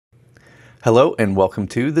Hello and welcome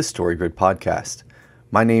to the StoryGrid podcast.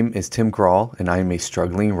 My name is Tim Grahl and I am a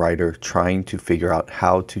struggling writer trying to figure out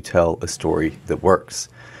how to tell a story that works.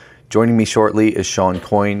 Joining me shortly is Sean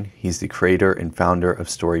Coyne. He's the creator and founder of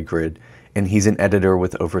StoryGrid, and he's an editor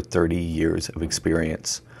with over 30 years of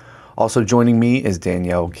experience. Also joining me is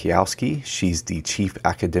Danielle Kiowski. She's the Chief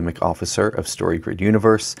Academic Officer of StoryGrid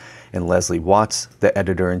Universe, and Leslie Watts, the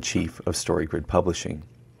Editor-in-Chief of StoryGrid Publishing.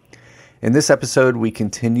 In this episode, we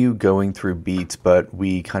continue going through beats, but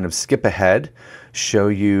we kind of skip ahead, show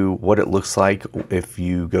you what it looks like if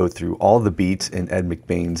you go through all the beats in Ed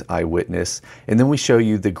McBain's Eyewitness, and then we show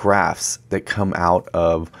you the graphs that come out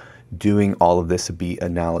of doing all of this beat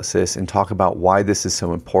analysis and talk about why this is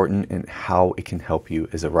so important and how it can help you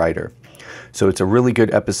as a writer. So it's a really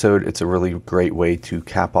good episode. It's a really great way to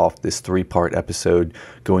cap off this 3-part episode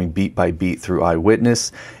going beat by beat through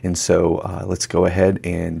Eyewitness. And so let's go ahead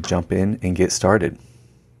and jump in and get started.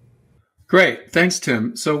 Great. Thanks,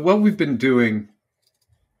 Tim. So what we've been doing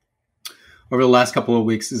over the last couple of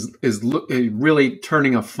weeks is really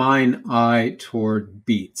turning a fine eye toward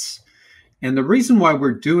beats. And the reason why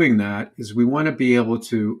we're doing that is we want to be able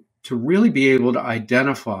to really be able to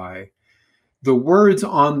identify the words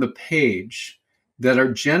on the page that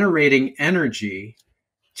are generating energy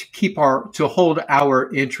to hold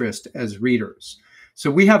our interest as readers.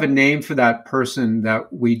 So we have a name for that person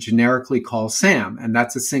that we generically call Sam, and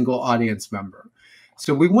that's a single audience member.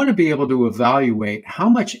 So we want to be able to evaluate how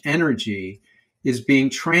much energy is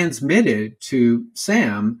being transmitted to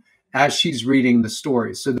Sam as she's reading the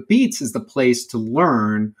story. So the beats is the place to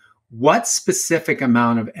learn what specific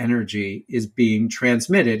amount of energy is being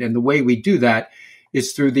transmitted. And the way we do that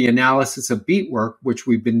is through the analysis of beat work, which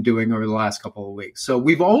we've been doing over the last couple of weeks. So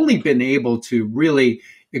we've only been able to really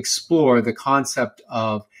explore the concept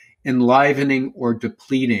of enlivening or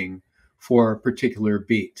depleting for a particular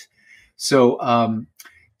beat. So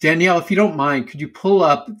Danielle, if you don't mind, could you pull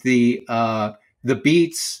up the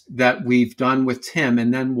beats that we've done with Tim,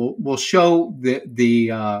 and then we'll show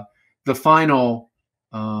the final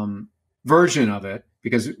version of it,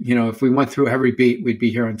 because if we went through every beat, we'd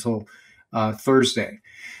be here until Thursday.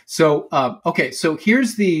 So okay, so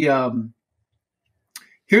here's the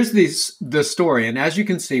story, and as you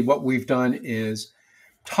can see, what we've done is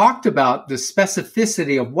talked about the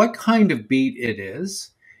specificity of what kind of beat it is,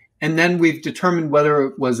 and then we've determined whether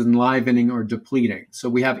it was enlivening or depleting. So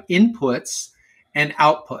we have inputs and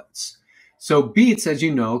outputs. So beats, as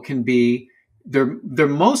you know, can be they're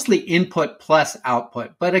mostly input plus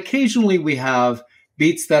output, but occasionally we have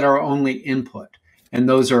beats that are only input, and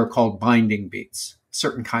those are called binding beats,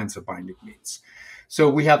 certain kinds of binding beats.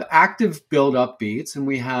 So we have active build-up beats and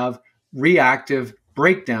we have reactive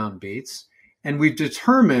breakdown beats, and we've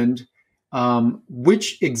determined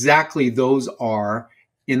which exactly those are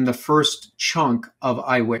in the first chunk of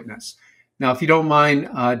Eyewitness. Now, if you don't mind,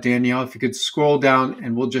 Danielle, if you could scroll down,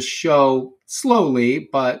 and we'll just show slowly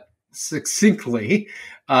but succinctly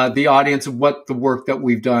the audience of what the work that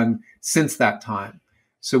we've done since that time.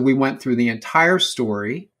 So we went through the entire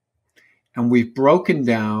story, and we've broken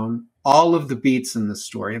down all of the beats in the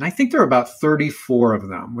story. And I think there are about 34 of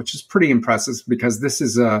them, which is pretty impressive because this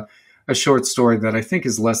is a short story that I think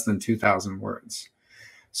is less than 2,000 words.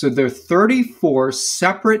 So there are 34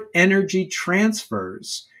 separate energy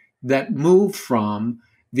transfers that move from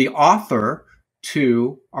the author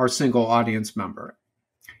to our single audience member.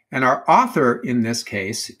 And our author in this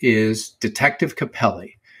case is Detective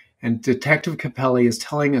Capelli. And Detective Capelli is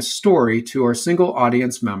telling a story to our single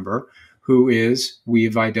audience member, who is,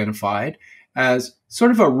 we've identified, as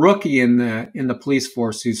sort of a rookie in the police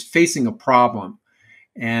force who's facing a problem.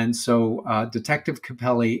 And so Detective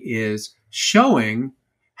Capelli is showing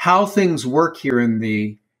how things work here in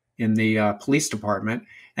the police department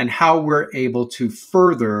and how we're able to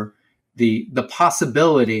further the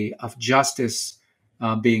possibility of justice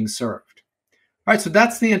being served. All right, so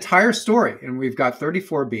that's the entire story, and we've got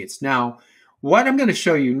 34 beats. Now, what I'm going to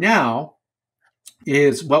show you now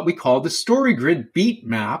is what we call the StoryGrid beat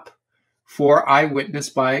map for Eyewitness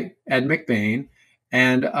by Ed McBain,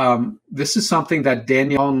 and this is something that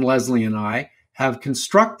Danielle and Leslie and I have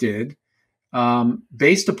constructed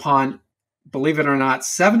based upon, believe it or not,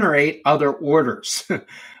 7 or 8 other orders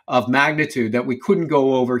of magnitude that we couldn't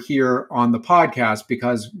go over here on the podcast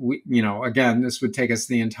because again, this would take us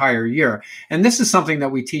the entire year. And this is something that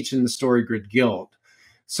we teach in the StoryGrid Guild.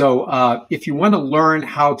 So if you want to learn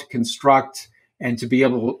how to construct and to be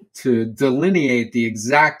able to delineate the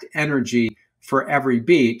exact energy for every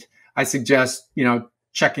beat, I suggest,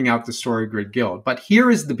 checking out the StoryGrid Guild. But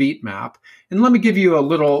here is the beat map. And let me give you a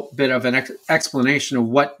little bit of an explanation of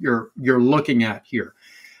what you're looking at here.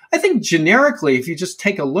 I think generically, if you just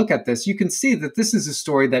take a look at this, you can see that this is a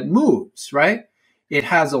story that moves, right? It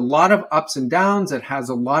has a lot of ups and downs. It has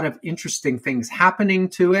a lot of interesting things happening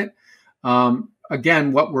to it.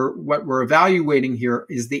 Again, what we're evaluating here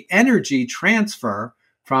is the energy transfer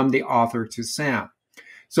from the author to Sam.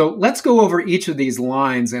 So let's go over each of these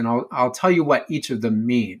lines, and I'll tell you what each of them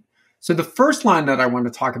mean. So the first line that I want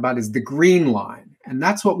to talk about is the green line, and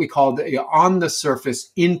that's what we call the on the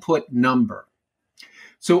surface input number.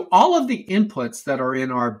 So all of the inputs that are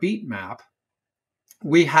in our beat map,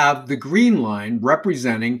 we have the green line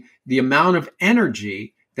representing the amount of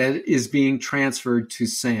energy that is being transferred to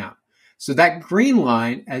Sam. So that green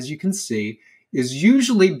line, as you can see, is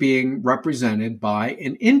usually being represented by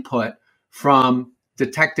an input from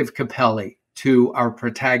Detective Capelli to our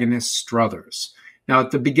protagonist Struthers. Now,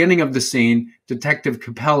 at the beginning of the scene, Detective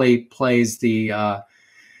Capelli plays the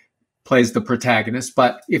protagonist,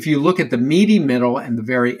 but if you look at the meaty middle and the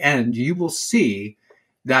very end, you will see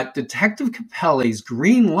that Detective Capelli's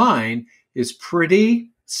green line is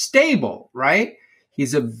pretty stable, right?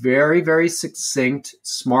 He's a very, very succinct,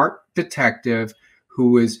 smart detective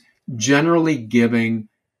who is generally giving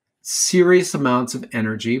serious amounts of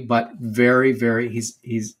energy, but he's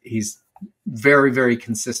very, very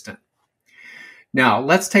consistent. Now,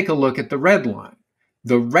 let's take a look at the red line.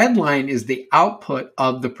 The red line is the output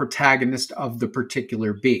of the protagonist of the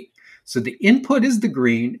particular beat. So the input is the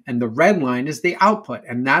green and the red line is the output.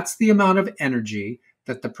 And that's the amount of energy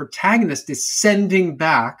that the protagonist is sending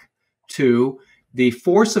back to the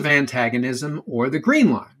force of antagonism or the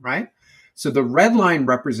green line, right? So the red line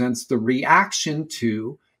represents the reaction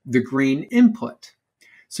to the green input.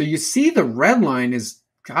 So you see the red line has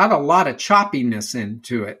got a lot of choppiness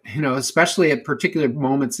into it, especially at particular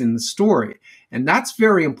moments in the story. And that's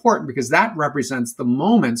very important because that represents the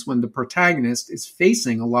moments when the protagonist is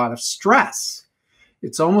facing a lot of stress.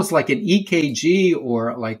 It's almost like an EKG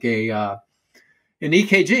or like an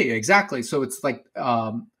EKG, exactly. So it's like,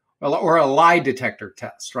 or a lie detector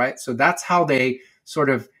test, right? So that's how they sort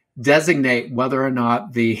of designate whether or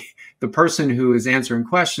not the person who is answering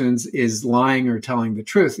questions is lying or telling the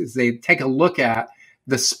truth, is they take a look at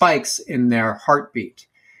the spikes in their heartbeat.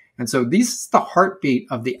 And so this is the heartbeat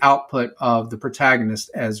of the output of the protagonist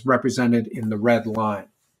as represented in the red line.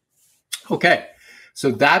 Okay, so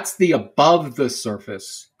that's the above the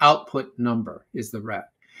surface output number is the red.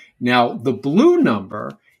 Now, the blue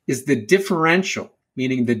number is the differential,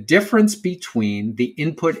 meaning the difference between the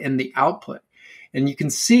input and the output. And you can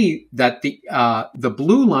see that the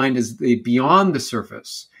blue line is the beyond the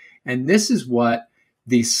surface. And this is what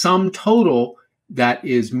the sum total that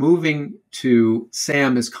is moving to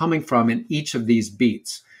Sam is coming from in each of these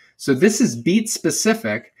beats. So this is beat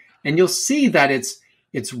specific, and you'll see that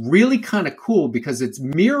it's really kind of cool because it's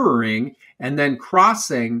mirroring and then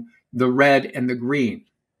crossing the red and the green.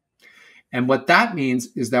 And what that means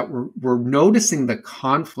is that we're noticing the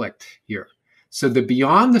conflict here. So the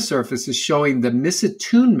beyond the surface is showing the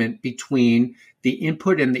misattunement between the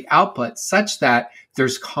input and the output such that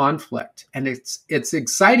there's conflict. And it's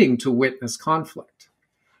exciting to witness conflict.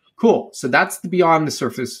 Cool. So that's the beyond the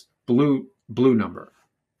surface blue number.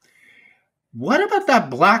 What about that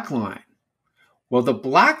black line? Well, the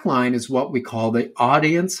black line is what we call the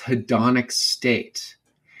audience hedonic state.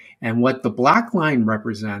 And what the black line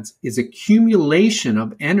represents is accumulation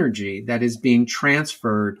of energy that is being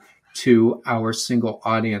transferred to our single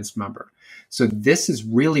audience member. So this is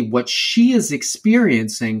really what she is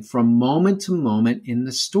experiencing from moment to moment in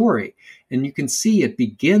the story. And you can see it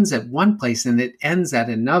begins at one place and it ends at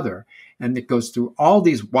another. And it goes through all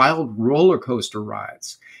these wild roller coaster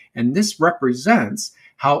rides. And this represents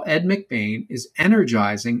how Ed McBain is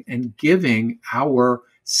energizing and giving our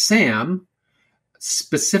Sam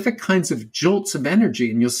specific kinds of jolts of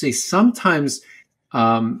energy. And you'll see sometimes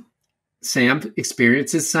Sam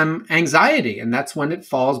experiences some anxiety, and that's when it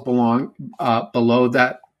falls below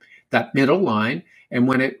that middle line. And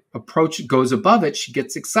when it goes above it, she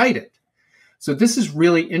gets excited. So this is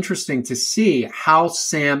really interesting to see how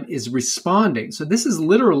Sam is responding. So this is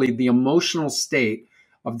literally the emotional state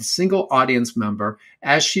of the single audience member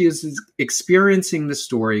as she is experiencing the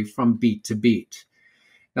story from beat to beat.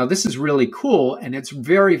 Now, this is really cool, and it's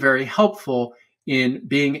very, very helpful in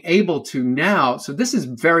being able to now, so this is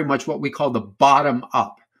very much what we call the bottom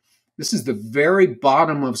up. This is the very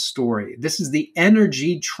bottom of story. This is the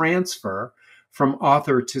energy transfer from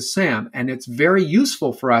author to Sam. And it's very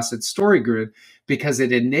useful for us at StoryGrid because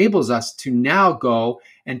it enables us to now go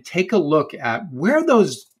and take a look at where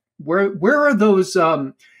are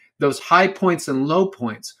those high points and low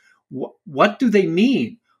points? What do they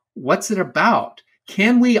mean? What's it about?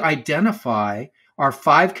 Can we identify, our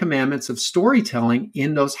 5 commandments of storytelling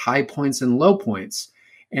in those high points and low points?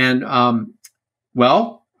 And,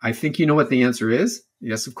 well, I think you know what the answer is.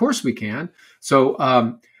 Yes, of course we can. So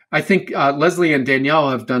I think Leslie and Danielle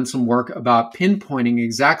have done some work about pinpointing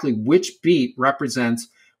exactly which beat represents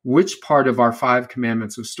which part of our 5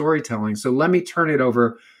 commandments of storytelling. So let me turn it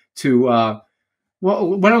over to,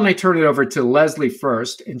 well, why don't I turn it over to Leslie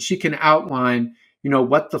first, and she can outline,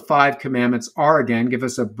 what the 5 commandments are again, give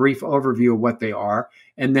us a brief overview of what they are,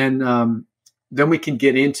 and then we can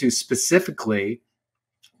get into specifically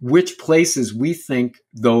which places we think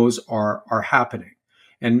those are happening.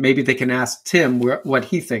 And maybe they can ask Tim what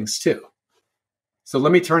he thinks too. So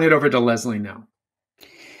let me turn it over to Leslie now.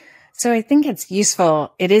 So I think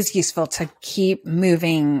it is useful to keep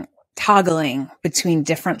toggling between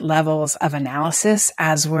different levels of analysis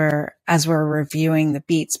as we're reviewing the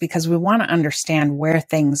beats, because we want to understand where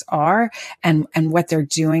things are and what they're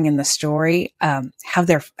doing in the story, how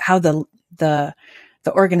the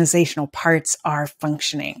organizational parts are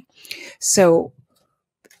functioning. So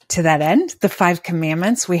to that end, the 5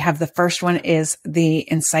 commandments, we have the first one is the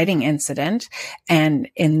inciting incident. And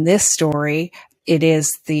in this story, it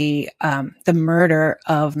is the murder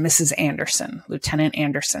of Mrs. Anderson, Lieutenant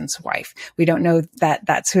Anderson's wife. We don't know that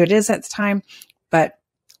that's who it is at the time, but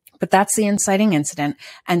that's the inciting incident.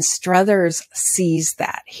 And Struthers sees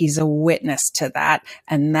that. He's a witness to that,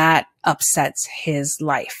 and that upsets his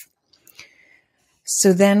life.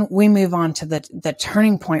 So then we move on to the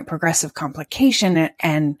turning point, progressive complication,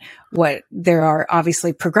 and there are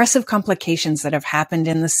obviously progressive complications that have happened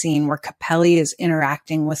in the scene where Capelli is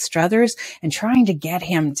interacting with Struthers and trying to get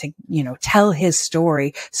him to, tell his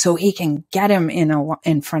story so he can get him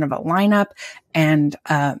in front of a lineup and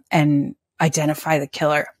identify the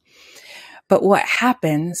killer. But what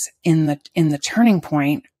happens in the turning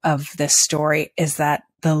point of this story is that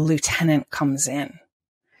the lieutenant comes in.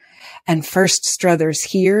 And first Struthers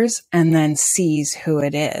hears and then sees who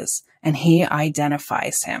it is, and he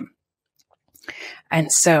identifies him.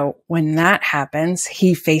 And so when that happens,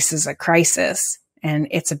 he faces a crisis, and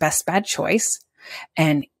it's a best bad choice.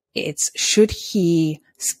 And it's, should he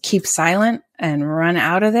keep silent and run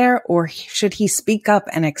out of there, or should he speak up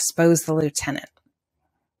and expose the lieutenant?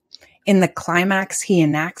 In the climax, he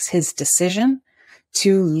enacts his decision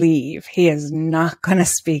to leave. He is not going to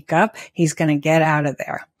speak up. He's going to get out of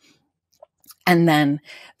there. And then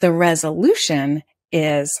the resolution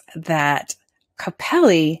is that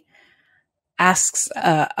Capelli asks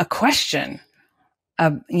a question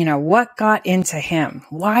of, what got into him?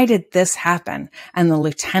 Why did this happen? And the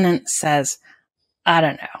lieutenant says, I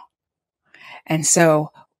don't know. And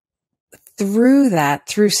so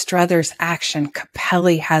through Struthers' action,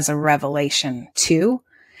 Capelli has a revelation too.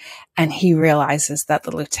 And he realizes that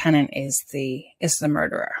the lieutenant is the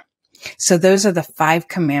murderer. So those are the 5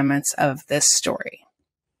 commandments of this story.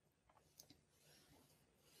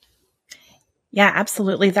 Yeah,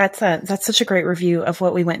 absolutely. That's such a great review of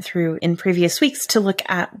what we went through in previous weeks to look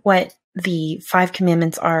at what the 5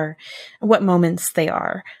 commandments are, what moments they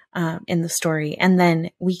are in the story. And then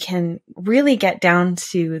we can really get down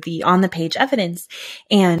to the on the page evidence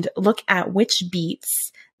and look at which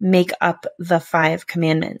beats make up the 5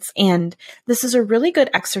 commandments. And this is a really good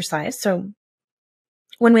exercise. So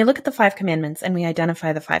when we look at the 5 commandments and we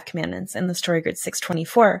identify the 5 commandments in the story grid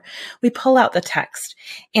 624, we pull out the text.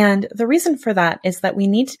 And the reason for that is that we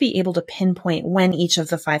need to be able to pinpoint when each of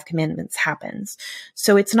the 5 commandments happens.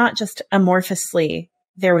 So it's not just amorphously,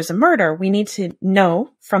 there was a murder. We need to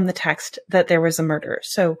know from the text that there was a murder.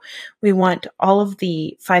 So we want all of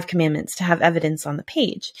the 5 commandments to have evidence on the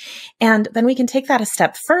page. And then we can take that a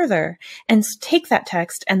step further and take that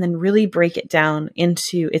text and then really break it down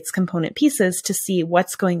into its component pieces to see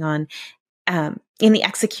what's going on in the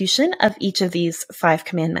execution of each of these 5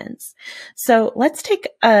 commandments. So let's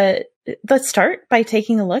start by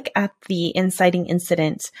taking a look at the inciting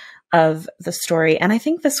incident of the story. And I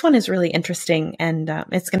think this one is really interesting, and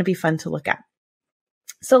it's going to be fun to look at.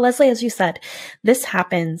 So Leslie, as you said, this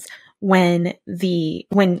happens when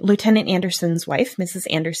Lieutenant Anderson's wife, Mrs.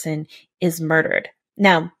 Anderson, is murdered.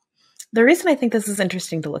 Now, the reason I think this is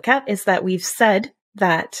interesting to look at is that we've said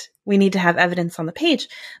that we need to have evidence on the page,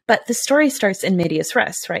 but the story starts in medias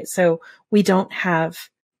res, right? So we don't have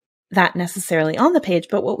that necessarily on the page,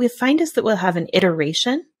 but what we find is that we'll have an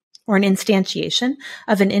iteration or an instantiation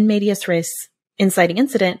of an in medias res inciting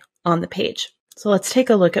incident on the page. So let's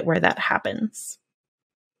take a look at where that happens.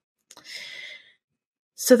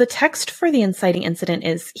 So the text for the inciting incident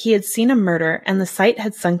is, he had seen a murder and the sight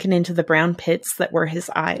had sunken into the brown pits that were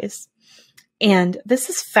his eyes. And this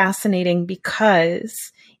is fascinating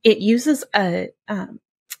because it uses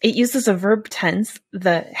it uses a verb tense,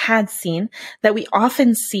 the had seen, that we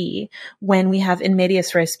often see when we have in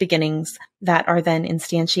medias res beginnings that are then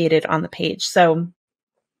instantiated on the page. So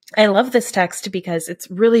I love this text because it's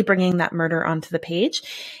really bringing that murder onto the page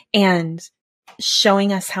and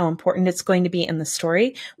showing us how important it's going to be in the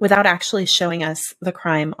story without actually showing us the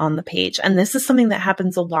crime on the page. And this is something that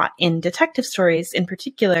happens a lot in detective stories in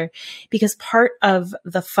particular, because part of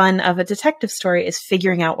the fun of a detective story is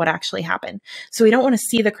figuring out what actually happened. So we don't want to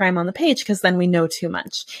see the crime on the page because then we know too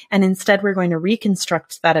much. And instead, we're going to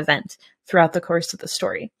reconstruct that event throughout the course of the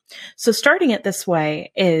story. So starting it this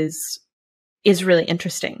way is really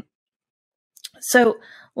interesting. So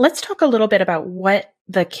let's talk a little bit about what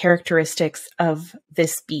the characteristics of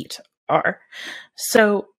this beat are.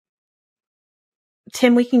 So,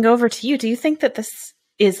 Tim, we can go over to you. Do you think that this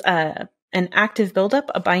is an active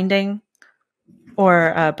buildup, a binding, or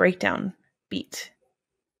a breakdown beat?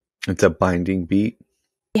 It's a binding beat.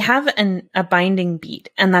 We have a binding beat,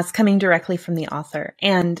 and that's coming directly from the author.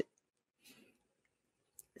 And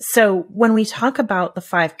so when we talk about the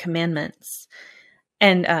 5 commandments,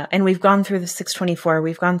 and we've gone through the 624,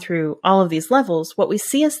 we've gone through all of these levels, what we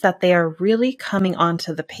see is that they are really coming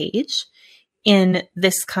onto the page in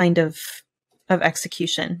this kind of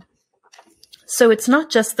execution. So it's not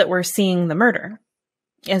just that we're seeing the murder.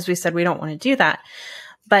 As we said, we don't want to do that.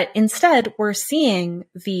 But instead, we're seeing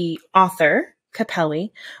the author,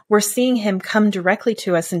 Capelli, we're seeing him come directly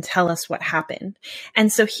to us and tell us what happened.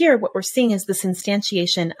 And so here, what we're seeing is this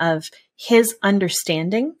instantiation of his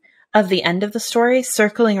understanding of the end of the story,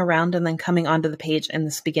 circling around and then coming onto the page in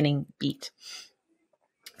this beginning beat.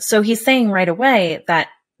 So he's saying right away that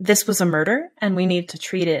this was a murder and we need to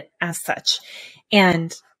treat it as such.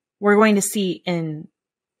 And we're going to see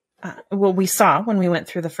we saw when we went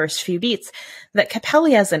through the first few beats that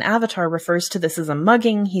Capelli as an avatar refers to this as a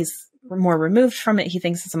mugging. He's more removed from it. He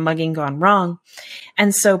thinks it's a mugging gone wrong.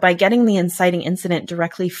 And so by getting the inciting incident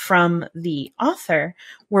directly from the author,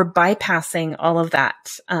 we're bypassing all of that,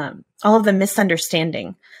 all of the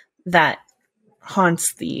misunderstanding that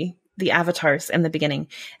haunts the avatars in the beginning.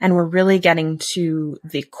 And we're really getting to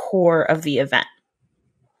the core of the event.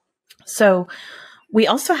 So we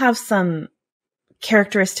also have some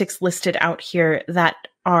characteristics listed out here that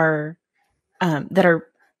are,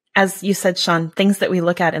 as you said, Sean, things that we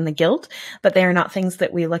look at in the guild, but they are not things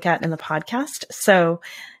that we look at in the podcast. So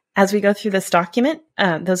as we go through this document,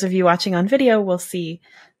 those of you watching on video will see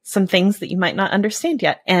some things that you might not understand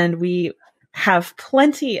yet. And we have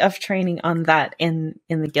plenty of training on that in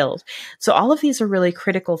the guild. So all of these are really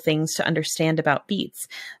critical things to understand about beats,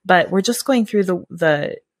 but we're just going through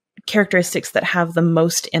the characteristics that have the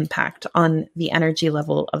most impact on the energy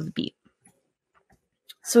level of the beat.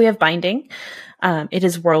 So we have binding. It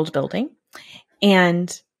is world building.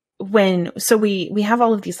 And we have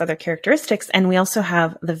all of these other characteristics, and we also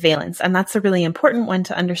have the valence. And that's a really important one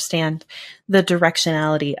to understand the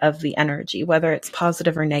directionality of the energy, whether it's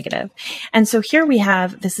positive or negative. And so here we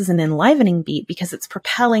have, this is an enlivening beat because it's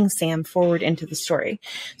propelling Sam forward into the story.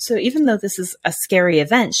 So even though this is a scary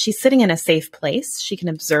event, she's sitting in a safe place. She can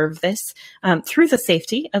observe this through the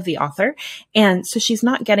safety of the author. And so she's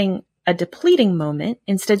not getting a depleting moment.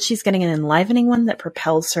 Instead, she's getting an enlivening one that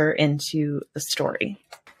propels her into the story.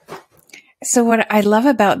 So what I love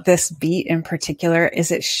about this beat in particular is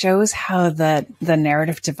it shows how the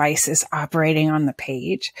narrative device is operating on the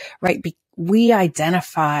page, right? We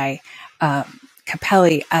identify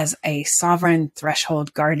Capelli as a sovereign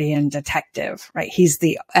threshold guardian detective, right? He's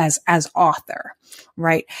as author,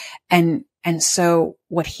 right? And so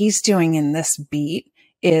what he's doing in this beat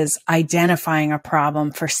is identifying a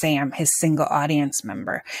problem for Sam, his single audience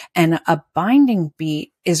member. And a binding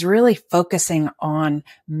beat is really focusing on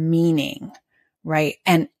meaning, right?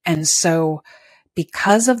 And so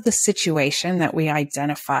because of the situation that we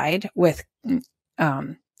identified with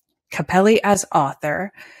Capelli as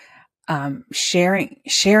author,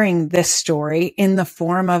 sharing this story in the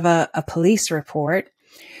form of a police report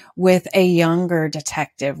with a younger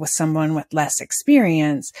detective, with someone with less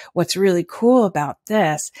experience, what's really cool about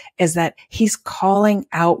this is that he's calling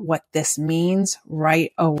out what this means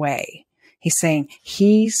right away. He's saying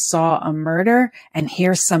he saw a murder and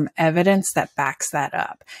here's some evidence that backs that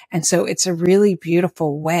up. And so it's a really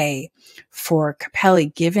beautiful way for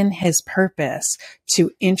Capelli, given his purpose,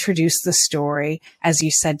 to introduce the story, as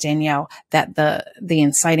you said, Danielle, that the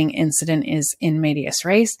inciting incident is in medias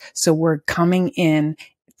res. So we're coming in.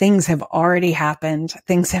 Things have already happened.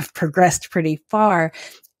 Things have progressed pretty far.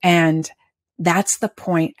 And that's the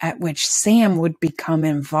point at which Sam would become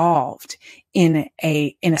involved in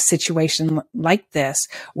a situation like this,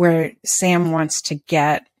 where Sam wants to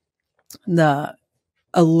get the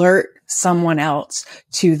alert someone else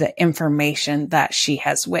to the information that she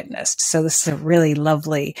has witnessed. So this is a really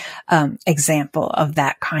lovely example of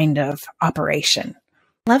that kind of operation.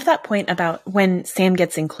 Love that point about when Sam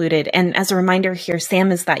gets included. And as a reminder here,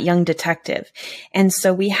 Sam is that young detective. And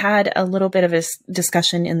so we had a little bit of a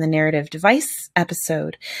discussion in the narrative device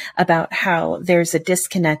episode about how there's a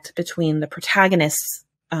disconnect between the protagonists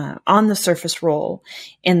on the surface role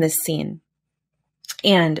in this scene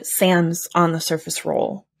and Sam's on the surface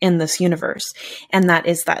role in this universe. And that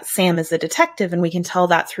is that Sam is a detective, and we can tell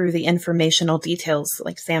that through the informational details.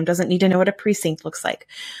 Like, Sam doesn't need to know what a precinct looks like,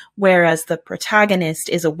 whereas the protagonist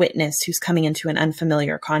is a witness who's coming into an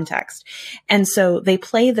unfamiliar context. And so they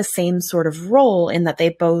play the same sort of role in that they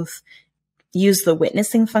both use the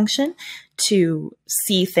witnessing function to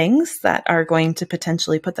see things that are going to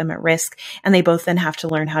potentially put them at risk. And they both then have to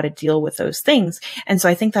learn how to deal with those things. And so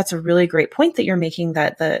I think that's a really great point that you're making,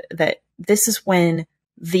 that this is when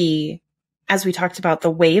as we talked about,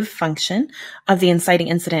 the wave function of the inciting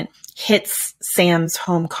incident hits Sam's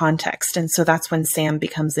home context. And so that's when Sam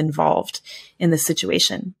becomes involved in the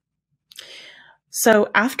situation.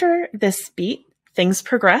 So after this beat, things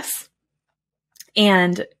progress.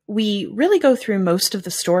 And we really go through most of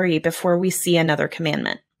the story before we see another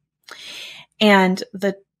commandment. And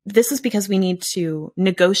this is because we need to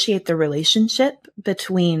negotiate the relationship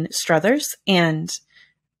between Struthers and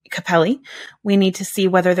Capelli. We need to see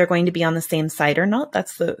whether they're going to be on the same side or not.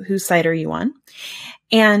 That's whose side are you on?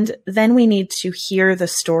 And then we need to hear the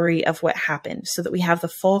story of what happened so that we have the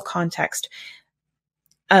full context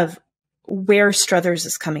of where Struthers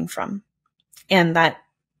is coming from. And that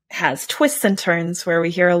has twists and turns where we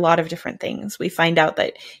hear a lot of different things. We find out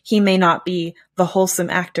that he may not be the wholesome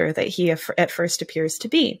actor that he at first appears to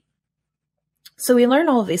be. So we learn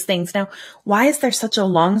all of these things. Now, why is there such a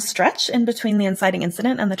long stretch in between the inciting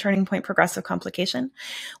incident and the turning point progressive complication?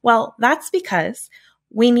 Well, that's because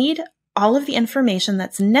we need all of the information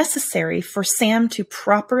that's necessary for Sam to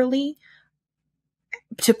properly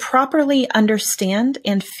understand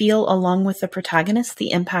and feel, along with the protagonist,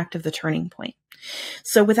 the impact of the turning point.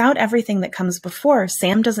 So without everything that comes before,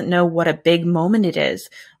 Sam doesn't know what a big moment it is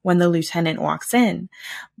when the lieutenant walks in.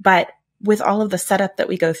 But with all of the setup that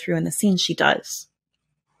we go through in the scene, she does.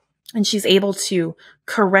 And she's able to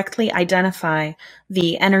correctly identify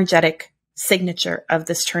the energetic signature of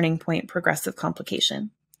this turning point progressive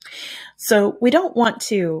complication. So we don't want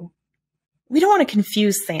to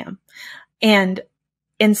confuse Sam. And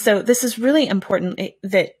so this is really important,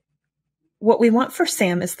 that what we want for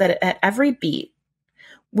Sam is that at every beat,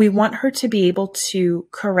 we want her to be able to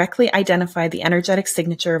correctly identify the energetic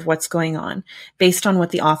signature of what's going on based on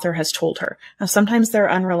what the author has told her. Now, sometimes there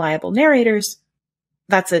are unreliable narrators.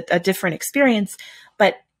 That's a different experience.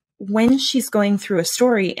 But when she's going through a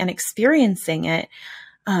story and experiencing it,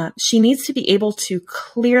 she needs to be able to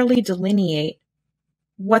clearly delineate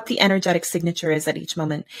what the energetic signature is at each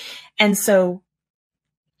moment. And so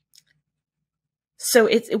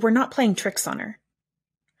we're not playing tricks on her.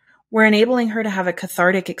 We're enabling her to have a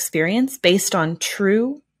cathartic experience based on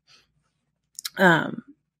true,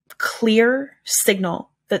 clear signal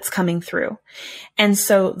that's coming through. And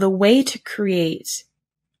so the way to create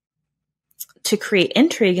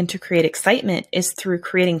intrigue and to create excitement is through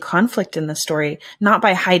creating conflict in the story, not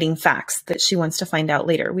by hiding facts that she wants to find out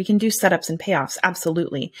later. We can do setups and payoffs,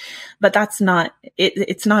 absolutely. But that's not,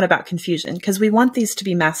 it's not about confusion, because we want these to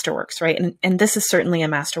be masterworks, right? And this is certainly a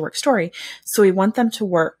masterwork story. So we want them to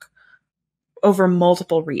work over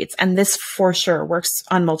multiple reads. And this for sure works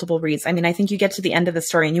on multiple reads. I mean, I think you get to the end of the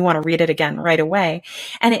story and you want to read it again right away,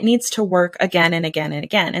 and it needs to work again and again and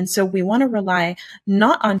again. And so we want to rely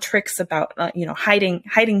not on tricks about,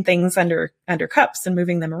 hiding things under cups and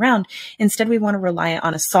moving them around. Instead, we want to rely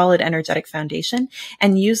on a solid energetic foundation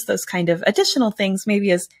and use those kind of additional things,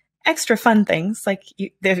 maybe as extra fun things. Like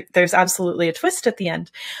there's absolutely a twist at the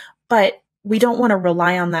end, but we don't want to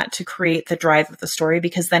rely on that to create the drive of the story,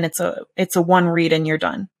 because then it's a one read and you're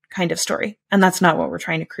done kind of story. And that's not what we're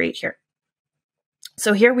trying to create here.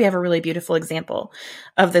 So here we have a really beautiful example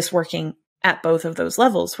of this working at both of those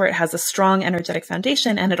levels, where it has a strong energetic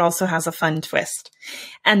foundation and it also has a fun twist.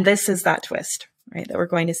 And this is that twist, right, that we're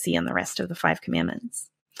going to see in the rest of the 5 commandments.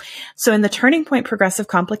 So in the turning point progressive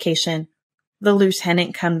complication, the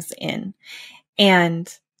lieutenant comes in,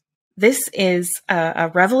 and this is a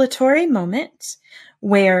revelatory moment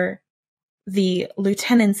where the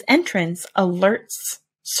lieutenant's entrance alerts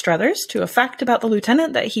Struthers to a fact about the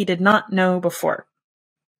lieutenant that he did not know before.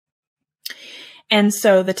 And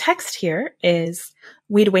so the text here is,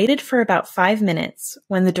 "We'd waited for about 5 minutes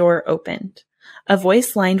when the door opened. A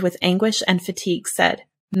voice lined with anguish and fatigue said,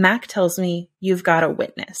 Mac tells me you've got a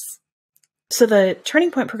witness. So the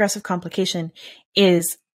turning point progressive complication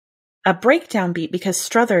is a breakdown beat because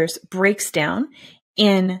Struthers breaks down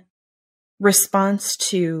in response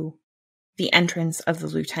to the entrance of the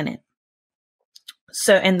lieutenant.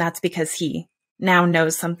 So, and that's because he now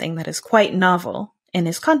knows something that is quite novel in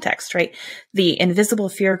his context, right? The invisible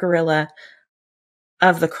fear gorilla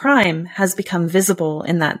of the crime has become visible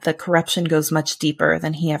in that the corruption goes much deeper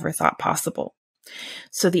than he ever thought possible.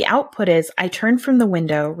 So the output is, I turned from the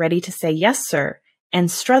window, ready to say, yes, sir, and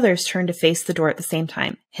Struthers turned to face the door at the same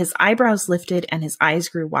time. His eyebrows lifted and his eyes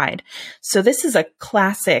grew wide. So this is a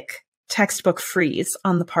classic textbook freeze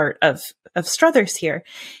on the part of Struthers here.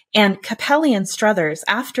 And Capelli and Struthers,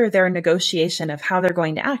 after their negotiation of how they're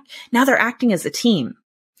going to act, now they're acting as a team.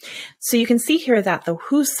 So you can see here that the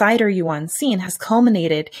whose side are you on scene has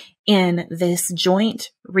culminated in this joint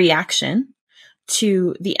reaction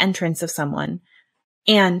to the entrance of someone.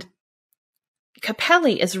 And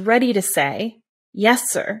Capelli is ready to say,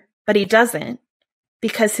 yes, sir, but he doesn't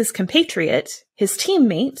because his compatriot, his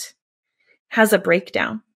teammate, has a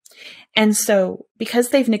breakdown. And so because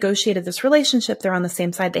they've negotiated this relationship, they're on the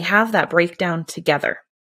same side, they have that breakdown together.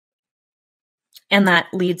 And that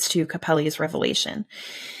leads to Capelli's revelation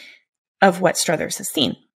of what Struthers has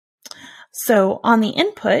seen. So on the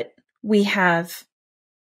input, we have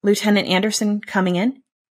Lieutenant Anderson coming in,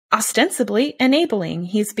 ostensibly enabling.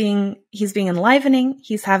 He's being enlivening.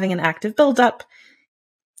 He's having an active buildup.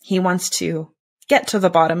 He wants to get to the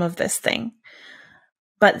bottom of this thing.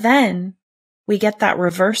 But then we get that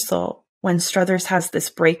reversal when Struthers has this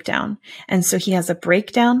breakdown. And so he has a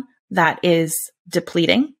breakdown that is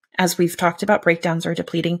depleting. As we've talked about, breakdowns are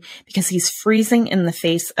depleting because he's freezing in the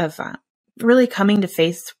face of really coming to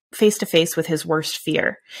face to face with his worst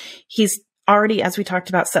fear. He's already, as we talked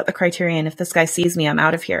about, set the criterion. If this guy sees me, I'm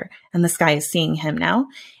out of here. And this guy is seeing him now.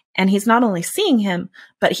 And he's not only seeing him,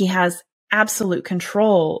 but he has absolute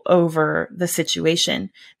control over the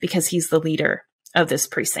situation because he's the leader of this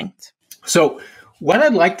precinct. So what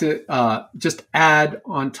I'd like to just add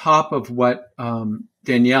on top of what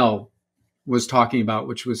Danielle was talking about,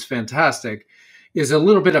 which was fantastic, is a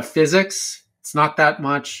little bit of physics. It's not that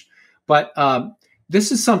much, but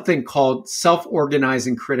this is something called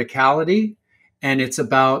self-organizing criticality. And it's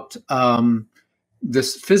about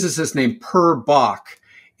this physicist named Per Bach.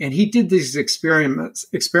 And he did these experiments,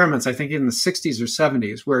 I think in the 60s or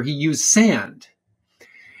 70s, where he used sand.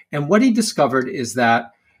 And what he discovered is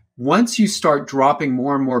that once you start dropping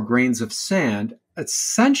more and more grains of sand,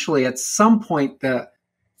 essentially at some point the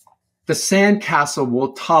sand castle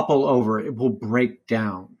will topple over. It will break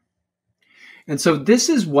down. And so this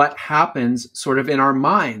is what happens sort of in our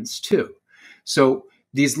minds too. So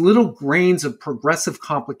these little grains of progressive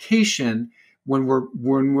complication, when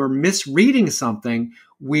we're misreading something,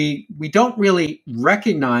 we don't really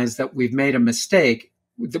recognize that we've made a mistake,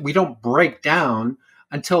 that we don't break down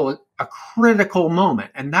until a critical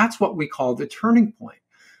moment. And that's what we call the turning point.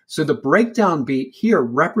 So the breakdown beat here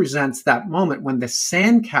represents that moment when the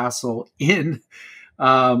sandcastle in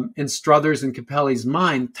Struthers and Capelli's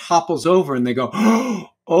mind topples over and they go,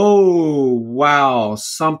 oh, wow,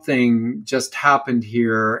 something just happened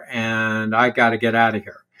here and I got to get out of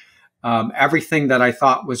here. Everything that I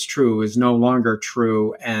thought was true is no longer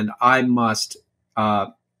true and I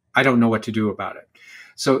don't know what to do about it.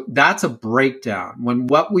 So that's a breakdown when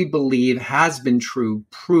what we believe has been true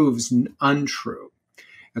proves untrue.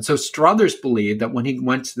 And so Struthers believed that when he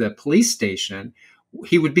went to the police station,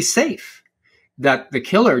 he would be safe, that the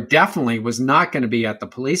killer definitely was not going to be at the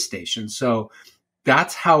police station. So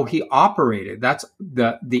that's how he operated. That's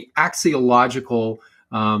the axiological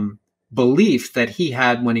belief that he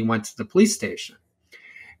had when he went to the police station.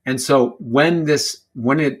 And so when the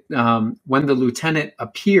lieutenant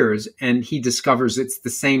appears and he discovers it's the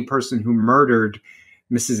same person who murdered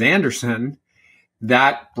Mrs. Anderson,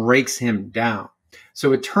 that breaks him down.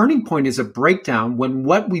 So a turning point is a breakdown when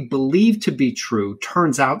what we believe to be true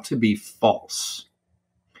turns out to be false.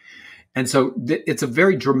 And so it's a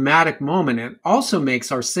very dramatic moment. It also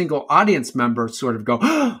makes our single audience member sort of go,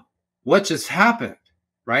 oh, what just happened?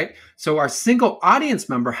 Right? So our single audience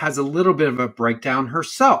member has a little bit of a breakdown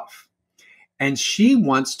herself. And she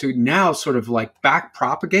wants to now sort of like back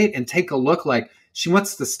propagate and take a look, like she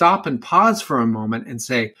wants to stop and pause for a moment and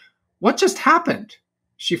say, what just happened?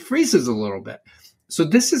 She freezes a little bit. So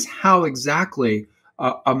this is how exactly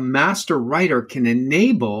a master writer can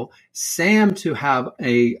enable Sam to have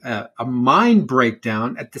a mind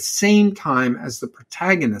breakdown at the same time as the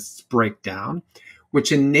protagonist's breakdown,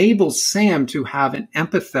 which enables Sam to have an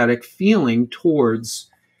empathetic feeling towards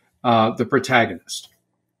the protagonist.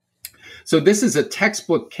 So this is a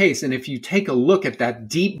textbook case. And if you take a look at that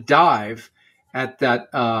deep dive at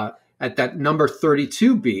that number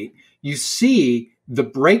 32 beat, you see the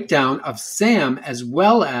breakdown of Sam as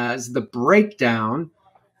well as the breakdown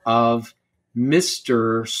of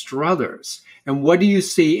Mr. Struthers. And what do you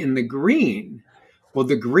see in the green? Well,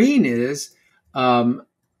 the green is Capelli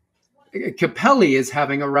is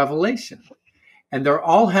having a revelation. And they're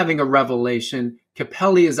all having a revelation.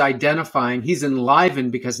 Capelli is identifying, he's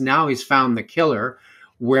enlivened because now he's found the killer,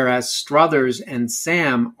 whereas Struthers and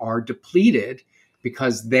Sam are depleted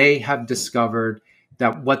because they have discovered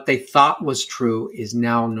that what they thought was true is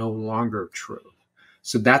now no longer true.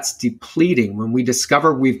 So that's depleting. When we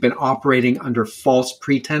discover we've been operating under false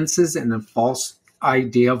pretenses and a false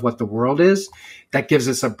idea of what the world is, that gives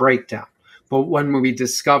us a breakdown. But when we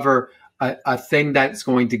discover a thing that's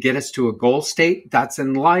going to get us to a goal state, that's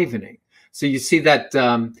enlivening. So you see that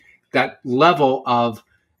that level of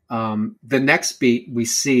the next beat, we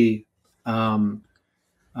see Capelli's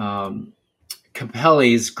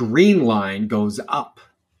green line goes up,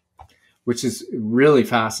 which is really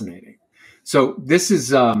fascinating. So this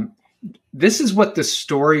is what the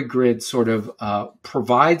story grid sort of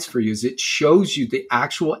provides for you. Is it shows you the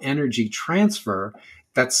actual energy transfer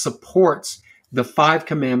that supports the 5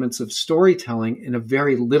 commandments of storytelling in a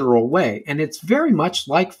very literal way. And it's very much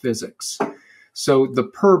like physics. So the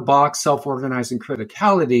per box self-organizing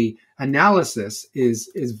criticality analysis is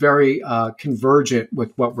very convergent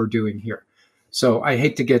with what we're doing here. So I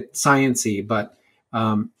hate to get sciencey, but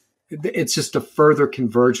it's just a further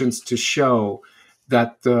convergence to show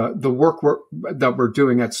that the work that we're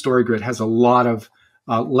doing at StoryGrid has a lot of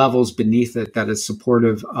levels beneath it that is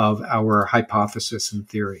supportive of our hypothesis and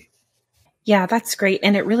theory. Yeah, that's great.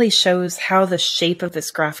 And it really shows how the shape of this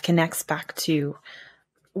graph connects back to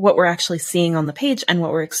what we're actually seeing on the page and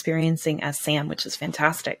what we're experiencing as Sam, which is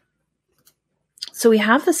fantastic. So we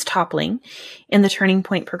have this toppling in the turning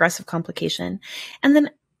point progressive complication. And then,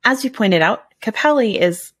 as you pointed out, Capelli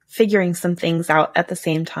is figuring some things out at the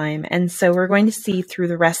same time. And so we're going to see through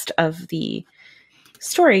the rest of the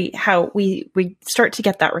story how we start to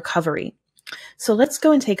get that recovery. So let's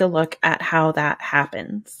go and take a look at how that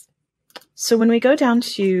happens. So when we go down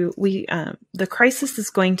to, the crisis is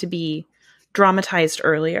going to be dramatized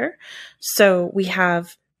earlier. So we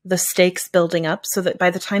have the stakes building up so that by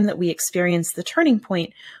the time that we experience the turning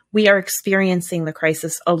point, we are experiencing the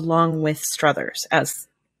crisis along with Struthers as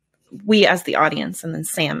the audience, and then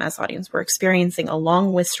Sam as audience, we're experiencing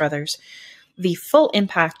along with Struthers the full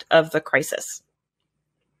impact of the crisis.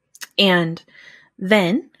 And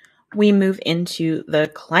then we move into the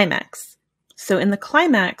climax. So in the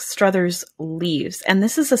climax, Struthers leaves. And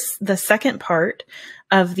this is the second part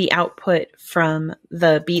of the output from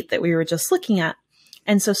the beat that we were just looking at.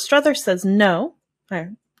 And so Struthers says, no.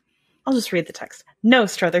 I'll just read the text. No,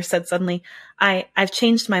 Struthers said suddenly, I've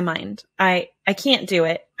changed my mind. I can't do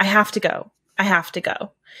it. I have to go. I have to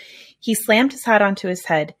go. He slammed his hat onto his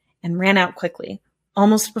head and ran out quickly,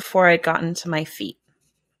 almost before I'd gotten to my feet.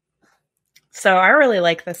 So I really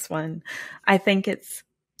like this one. I think it's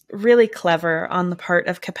really clever on the part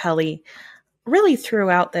of Capelli. Really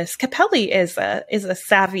throughout this, Capelli is a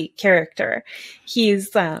savvy character. He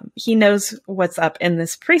knows what's up in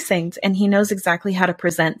this precinct, and he knows exactly how to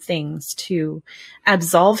present things to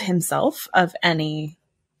absolve himself of any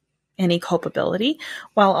culpability,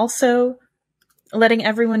 while also letting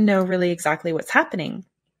everyone know really exactly what's happening.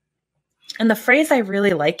 And the phrase I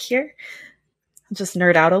really like here, just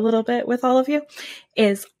nerd out a little bit with all of you,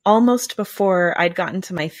 is almost before I'd gotten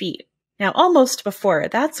to my feet. Now, almost before,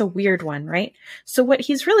 that's a weird one, right? So what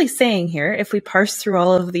he's really saying here, if we parse through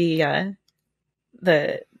all of the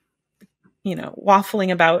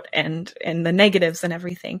waffling about and the negatives and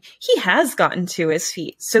everything, he has gotten to his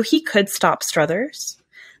feet. So he could stop Struthers,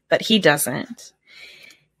 but he doesn't.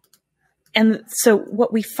 And so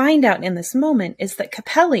what we find out in this moment is that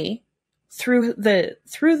Capelli, through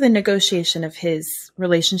the negotiation of his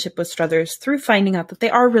relationship with Struthers, through finding out that they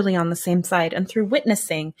are really on the same side, and through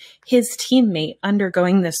witnessing his teammate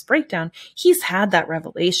undergoing this breakdown, he's had that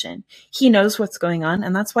revelation. He knows what's going on,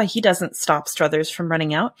 and that's why he doesn't stop Struthers from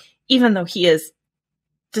running out, even though he is,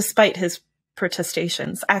 despite his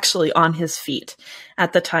protestations, actually on his feet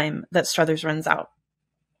at the time that Struthers runs out.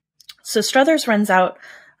 So Struthers runs out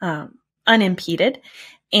unimpeded,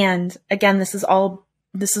 and again, this is all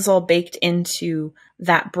baked into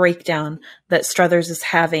that breakdown that Struthers is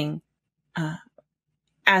having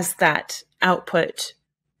as that output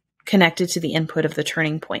connected to the input of the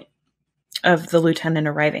turning point of the lieutenant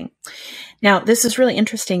arriving. Now, this is really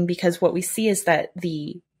interesting because what we see is that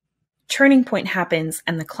the turning point happens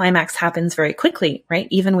and the climax happens very quickly, right?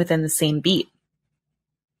 Even within the same beat.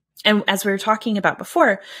 And as we were talking about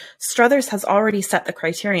before, Struthers has already set the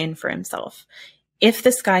criterion for himself. If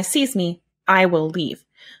this guy sees me, I will leave.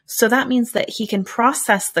 So that means that he can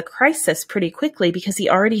process the crisis pretty quickly because he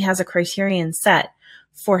already has a criterion set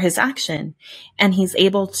for his action. And he's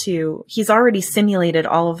already simulated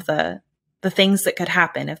all of the things that could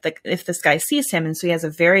happen if this guy sees him. And so he has a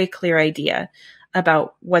very clear idea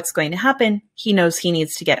about what's going to happen. He knows he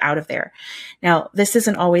needs to get out of there. Now, this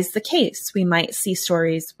isn't always the case. We might see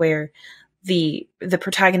stories where the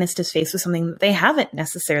protagonist is faced with something that they haven't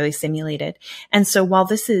necessarily simulated. And so while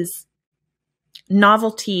this is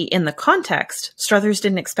novelty in the context, Struthers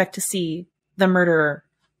didn't expect to see the murderer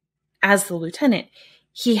as the lieutenant.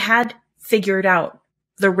 He had figured out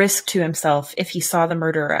the risk to himself if he saw the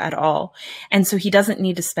murderer at all. And so he doesn't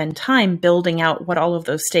need to spend time building out what all of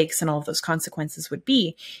those stakes and all of those consequences would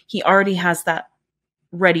be. He already has that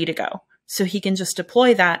ready to go. So he can just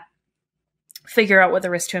deploy that, figure out what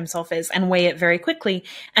the risk to himself is, and weigh it very quickly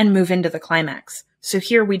and move into the climax. So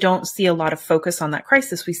here we don't see a lot of focus on that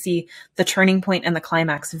crisis. We see the turning point and the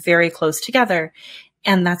climax very close together.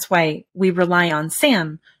 And that's why we rely on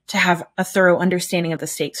Sam to have a thorough understanding of the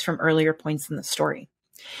stakes from earlier points in the story.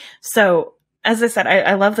 So, as I said,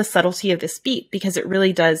 I love the subtlety of this beat because it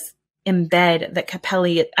really does embed that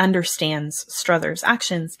Capelli understands Struthers'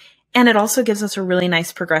 actions. And it also gives us a really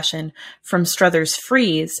nice progression from Struthers'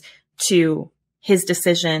 freeze to his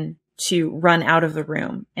decision to run out of the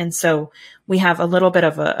room. And so we have a little bit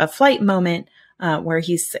of a flight moment where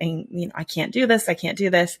he's saying, I can't do this. I can't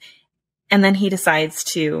do this. And then he decides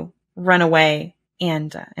to run away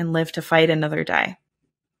and live to fight another day.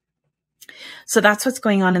 So that's what's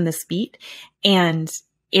going on in this beat. And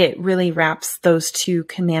it really wraps those two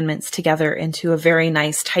commandments together into a very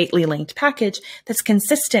nice, tightly linked package that's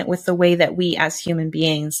consistent with the way that we as human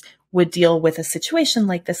beings would deal with a situation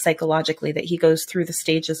like this psychologically, that he goes through the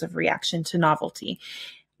stages of reaction to novelty.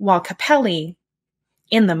 While Capelli,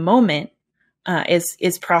 in the moment,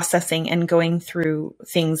 is processing and going through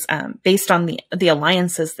things based on the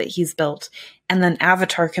alliances that he's built. And then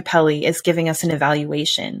Avatar Capelli is giving us an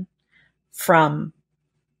evaluation from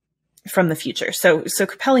the future. So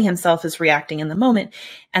Capelli himself is reacting in the moment.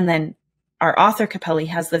 And then our author Capelli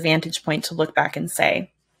has the vantage point to look back and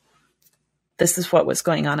say, this is what was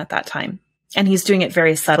going on at that time. And he's doing it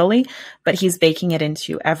very subtly, but he's baking it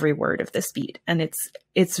into every word of this beat. And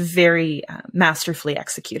it's very masterfully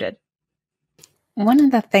executed. One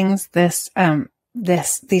of the things this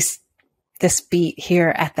beat here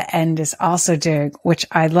at the end is also doing, which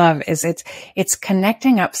I love, is it's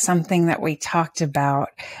connecting up something that we talked about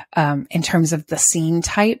in terms of the scene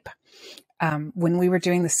type. When we were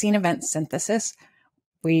doing the scene event synthesis,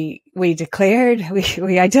 we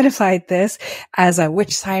identified this as a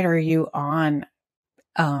which side are you on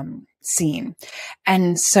scene.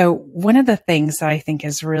 And so one of the things that I think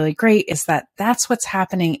is really great is that that's what's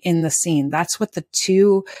happening in the scene. That's what the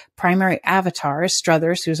two primary avatars,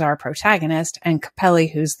 Struthers, who's our protagonist, and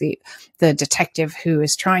Capelli, who's the detective who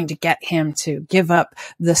is trying to get him to give up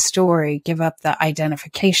the story, give up the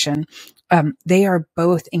identification. They are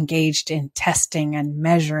both engaged in testing and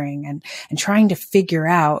measuring and trying to figure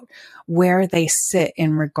out where they sit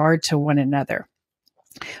in regard to one another.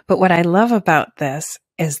 But what I love about this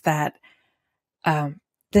is that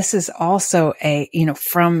this is also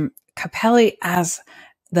from Capelli as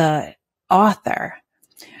the author,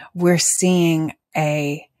 we're seeing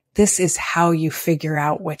this is how you figure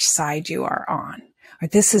out which side you are on, or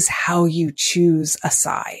this is how you choose a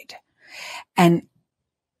side. And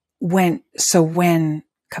when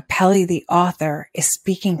Capelli, the author, is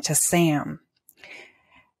speaking to Sam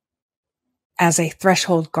as a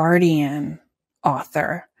Threshold Guardian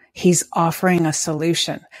author, he's offering a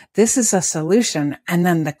solution. This is a solution. And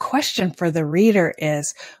then the question for the reader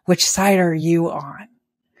is, which side are you on?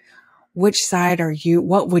 Which side are you?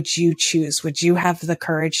 What would you choose? Would you have the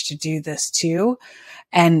courage to do this too?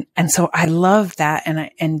 And so I love that.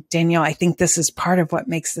 And Danielle, I think this is part of what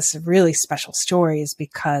makes this a really special story, is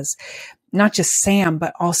because not just Sam,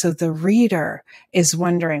 but also the reader is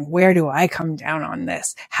wondering, where do I come down on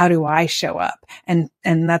this? How do I show up? And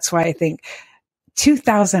that's why I think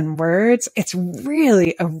 2,000 words, it's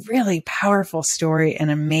really a really powerful story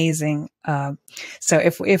and amazing. So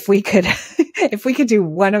if we could, if we could do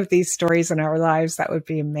one of these stories in our lives, that would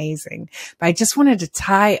be amazing. But I just wanted to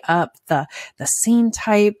tie up the scene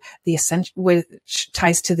type, the essential, which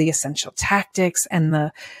ties to the essential tactics and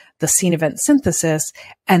the scene event synthesis,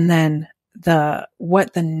 and then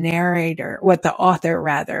what the author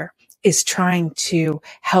rather is trying to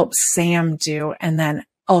help Sam do, and then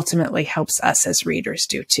ultimately helps us as readers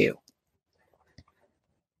do too.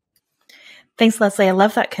 Thanks, Leslie. I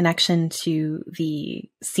love that connection to the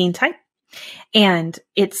scene type. And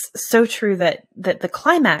it's so true that the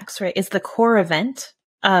climax, right, is the core event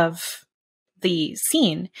of the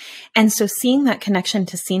scene. And so seeing that connection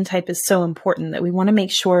to scene type is so important, that we want to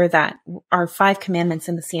make sure that our 5 commandments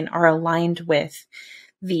in the scene are aligned with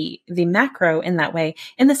the macro in that way,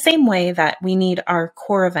 in the same way that we need our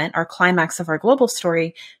core event, our climax of our global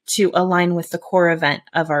story, to align with the core event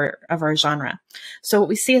of our genre. So what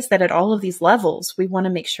we see is that at all of these levels, we want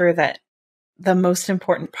to make sure that the most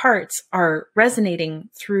important parts are resonating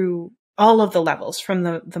through all of the levels, from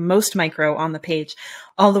the most micro on the page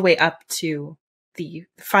all the way up to the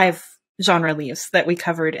 5 genre leaves that we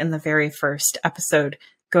covered in the very first episode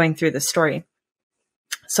going through the story.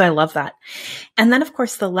 So I love that. And then, of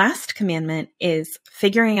course, the last commandment is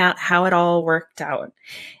figuring out how it all worked out.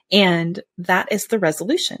 And that is the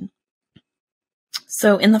resolution.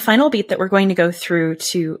 So in the final beat that we're going to go through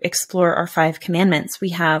to explore our 5 commandments, we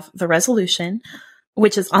have the resolution,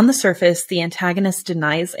 which is on the surface, the antagonist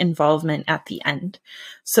denies involvement at the end.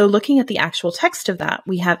 So looking at the actual text of that,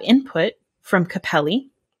 we have input from Capelli.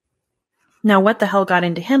 Now, what the hell got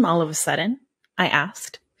into him all of a sudden? I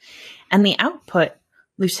asked. And the output,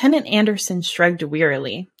 Lieutenant Anderson shrugged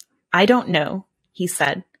wearily. I don't know, he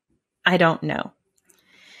said. I don't know.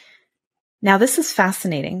 Now, this is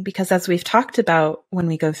fascinating because, as we've talked about when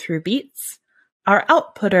we go through beats, our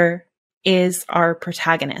outputter is our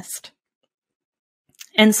protagonist.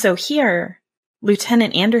 And so here,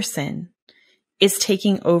 Lieutenant Anderson is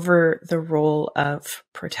taking over the role of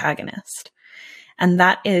protagonist. And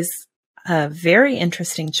that is a very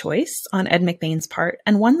interesting choice on Ed McBain's part,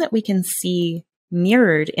 and one that we can see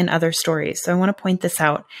mirrored in other stories. So I want to point this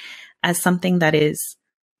out as something that is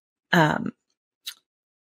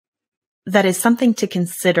something to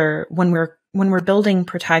consider when we're building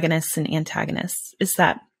protagonists and antagonists, is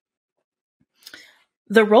that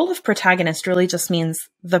the role of protagonist really just means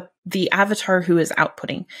the avatar who is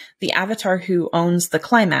outputting, the avatar who owns the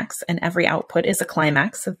climax, and every output is a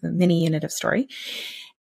climax of the mini unit of story.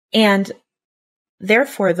 And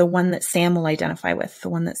therefore, the one that Sam will identify with, the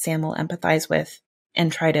one that Sam will empathize with,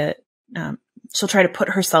 and she'll try to put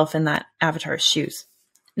herself in that avatar's shoes.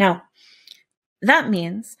 Now, that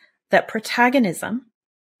means that protagonism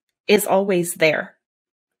is always there.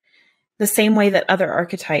 The same way that other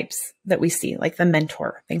archetypes that we see, like the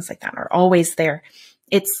mentor, things like that, are always there.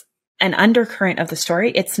 It's an undercurrent of the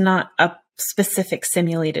story. It's not a specific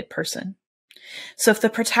simulated person. So if the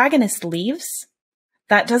protagonist leaves,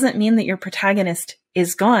 that doesn't mean that your protagonist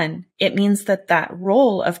is gone. It means that that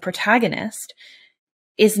role of protagonist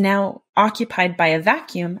is now occupied by a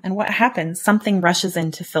vacuum. And what happens? Something rushes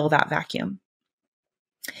in to fill that vacuum.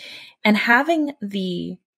 And having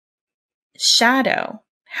the shadow,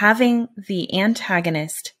 having the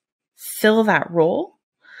antagonist fill that role,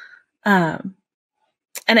 and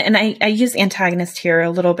I use antagonist here a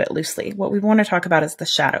little bit loosely. What we want to talk about is the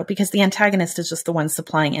shadow, because the antagonist is just the one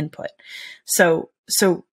supplying input. So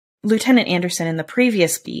Lieutenant Anderson in the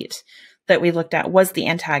previous beat that we looked at was the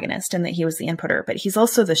antagonist, and that he was the inputter, but he's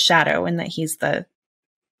also the shadow, and that he's the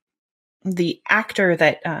actor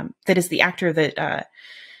that is the actor that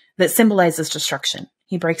symbolizes destruction.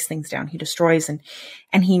 He breaks things down, he destroys,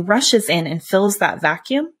 and he rushes in and fills that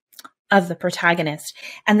vacuum of the protagonist.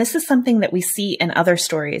 And this is something that we see in other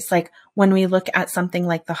stories. Like when we look at something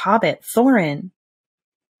like The Hobbit, Thorin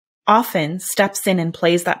often steps in and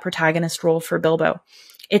plays that protagonist role for Bilbo.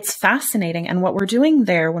 It's fascinating. And what we're doing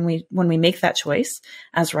there when we make that choice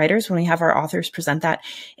as writers, when we have our authors present that,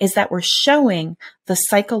 is that we're showing the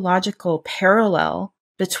psychological parallel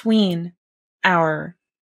between our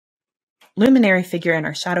luminary figure and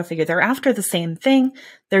our shadow figure. They're after the same thing.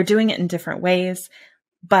 They're doing it in different ways,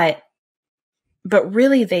 but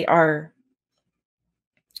really they are,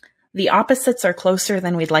 the opposites are closer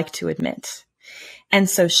than we'd like to admit. And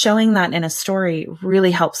so showing that in a story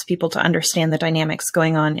really helps people to understand the dynamics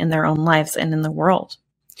going on in their own lives and in the world.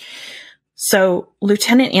 So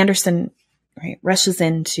Lieutenant Anderson, right, rushes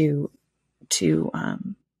in to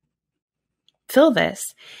fill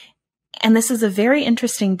this. And this is a very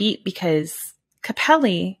interesting beat because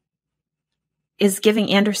Capelli is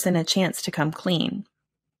giving Anderson a chance to come clean.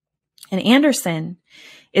 And Anderson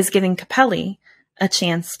is giving Capelli a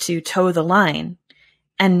chance to toe the line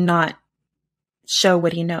and not show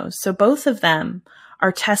what he knows. So both of them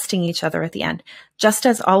are testing each other at the end, just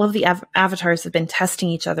as all of the avatars have been testing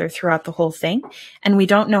each other throughout the whole thing. And we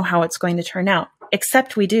don't know how it's going to turn out,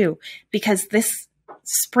 except we do, because this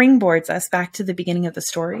springboards us back to the beginning of the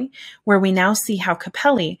story, where we now see how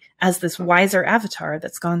Capelli, as this wiser avatar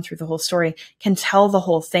that's gone through the whole story, can tell the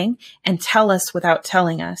whole thing and tell us without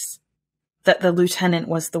telling us that the lieutenant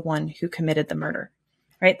was the one who committed the murder,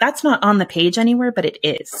 right? That's not on the page anywhere, but it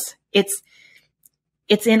is.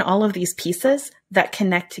 It's in all of these pieces that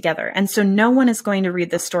connect together. And so no one is going to read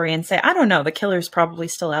this story and say, I don't know, the killer's probably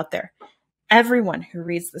still out there. Everyone who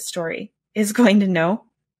reads the story is going to know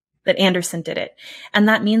that Anderson did it. And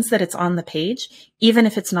that means that it's on the page, even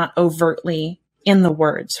if it's not overtly in the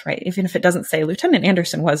words, right? Even if it doesn't say Lieutenant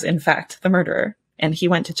Anderson was in fact the murderer and he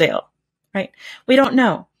went to jail, right? We don't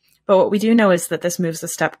know. But what we do know is that this moves a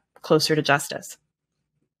step closer to justice.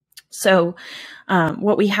 So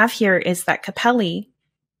what we have here is that Capelli,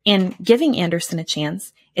 in giving Anderson a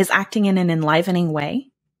chance, is acting in an enlivening way.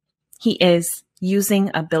 He is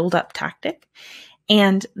using a build-up tactic.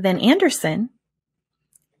 And then Anderson,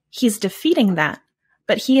 he's defeating that,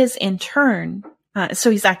 but he is in turn, so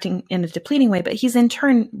he's acting in a depleting way, but he's in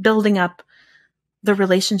turn building up the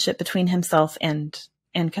relationship between himself and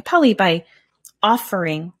Capelli by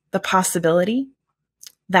offering the possibility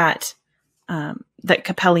that that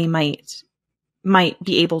Capelli might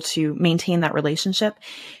be able to maintain that relationship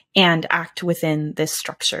and act within this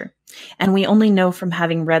structure. And we only know from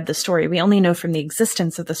having read the story, we only know from the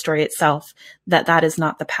existence of the story itself, that that is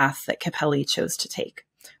not the path that Capelli chose to take.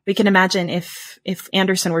 We can imagine if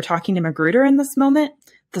Anderson were talking to Magruder in this moment,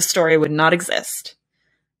 the story would not exist.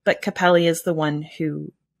 But Capelli is the one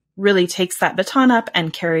who really takes that baton up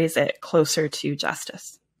and carries it closer to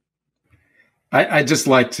justice. I'd just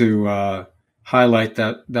like to highlight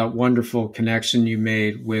that wonderful connection you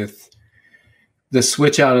made with the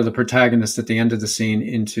switch out of the protagonist at the end of the scene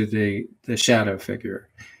into the shadow figure.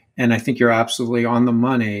 And I think you're absolutely on the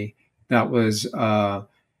money. That was,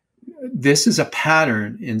 this is a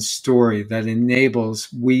pattern in story that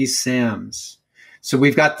enables we Sams. So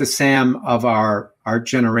we've got the Sam of our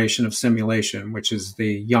generation of simulation, which is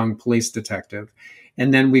the young police detective.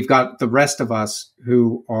 And then we've got the rest of us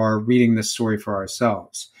who are reading this story for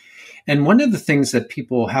ourselves. And one of the things that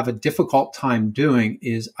people have a difficult time doing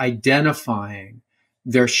is identifying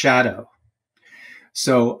their shadow.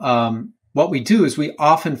 So what we do is we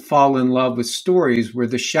often fall in love with stories where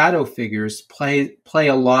the shadow figures play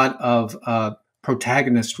a lot of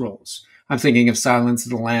protagonist roles. I'm thinking of Silence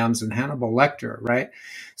of the Lambs and Hannibal Lecter, right?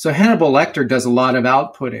 So Hannibal Lecter does a lot of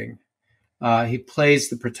outputting. He plays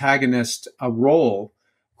the protagonist a role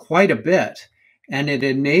quite a bit, and it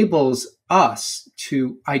enables us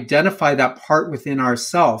to identify that part within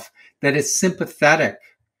ourselves that is sympathetic,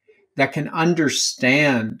 that can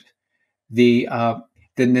understand the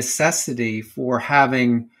necessity for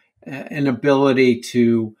having an ability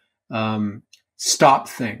to stop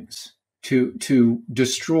things, to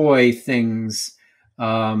destroy things.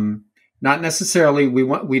 Not necessarily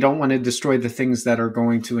we don't want to destroy the things that are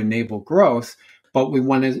going to enable growth, but we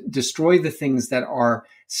want to destroy the things that are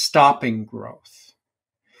stopping growth.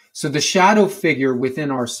 So the shadow figure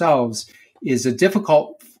within ourselves is a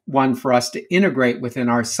difficult one for us to integrate within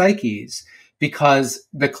our psyches, because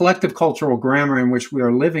the collective cultural grammar in which we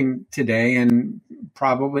are living today, and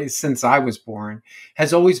probably since I was born,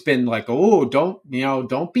 has always been like, oh, don't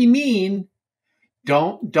be mean.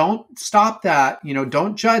 Don't stop that.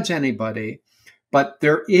 Don't judge anybody. But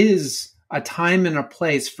there is a time and a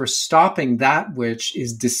place for stopping that which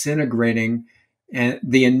is disintegrating and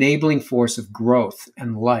the enabling force of growth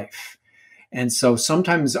and life. And so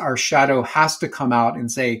sometimes our shadow has to come out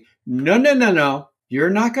and say, no, you're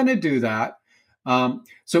not going to do that.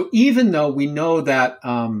 So even though we know that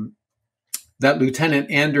that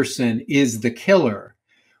Lieutenant Anderson is the killer,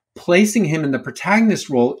 placing him in the protagonist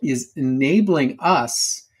role is enabling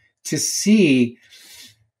us to see,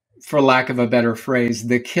 for lack of a better phrase,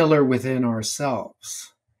 the killer within ourselves.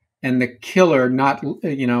 And the killer, not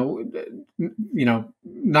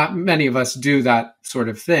many of us do that sort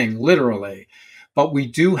of thing, literally, but we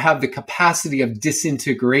do have the capacity of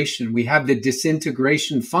disintegration. We have the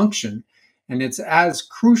disintegration function, and it's as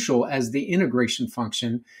crucial as the integration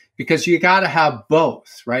function, because you got to have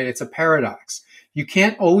both, right? It's a paradox. You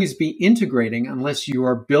can't always be integrating unless you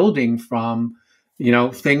are building from,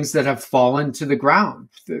 things that have fallen to the ground.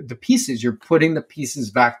 The pieces, you're putting the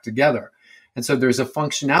pieces back together. And so there's a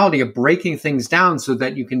functionality of breaking things down so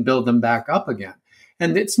that you can build them back up again.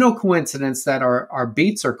 And it's no coincidence that our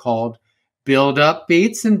beats are called build up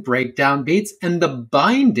beats and break down beats, and the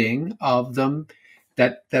binding of them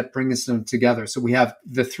that brings them together. So we have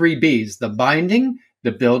the 3 B's, the binding,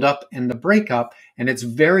 the build up, and the breakup. And it's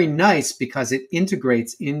very nice because it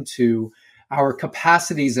integrates into our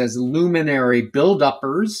capacities as luminary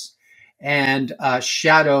build-uppers and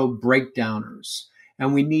shadow breakdowners.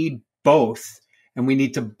 And we need both. And we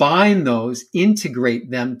need to bind those,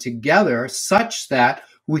 integrate them together such that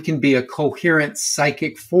we can be a coherent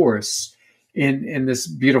psychic force in this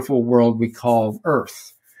beautiful world we call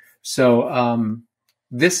Earth. So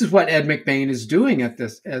this is what Ed McBain is doing at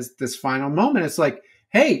this final moment. It's like,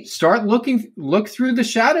 hey, look through the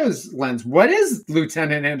shadows lens. What is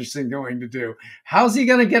Lieutenant Anderson going to do? How's he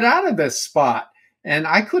going to get out of this spot? And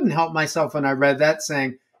I couldn't help myself when I read that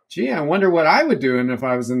saying, gee, I wonder what I would do if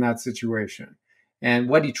I was in that situation. And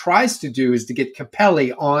what he tries to do is to get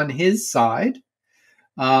Capelli on his side.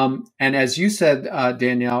 And as you said,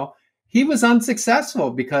 Danielle, he was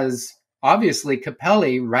unsuccessful because obviously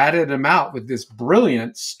Capelli ratted him out with this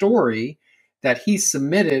brilliant story that he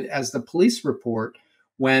submitted as the police report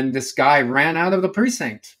when this guy ran out of the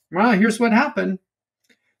precinct. Well, here's what happened.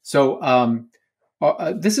 So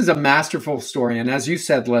this is a masterful story. And as you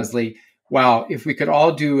said, Leslie, wow, if we could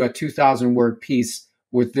all do a 2,000-word piece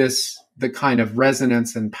with the kind of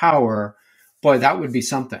resonance and power, boy, that would be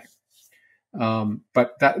something.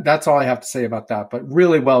 But that's all I have to say about that. But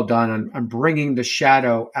really well done on bringing the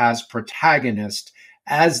shadow as protagonist,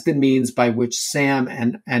 as the means by which Sam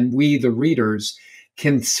and we, the readers,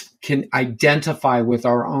 can identify with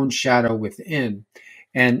our own shadow within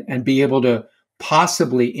and be able to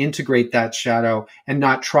possibly integrate that shadow and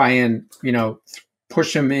not try and,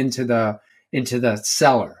 push him into the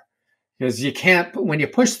cellar. Because you can't, when you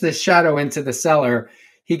push the shadow into the cellar,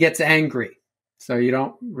 he gets angry. So you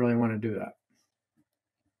don't really want to do that.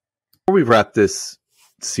 Before we wrap this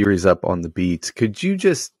series up on the beats, could you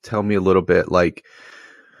just tell me a little bit, like,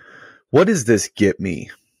 what does this get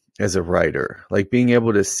me as a writer? Like being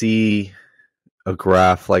able to see a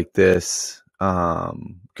graph like this,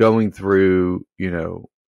 going through,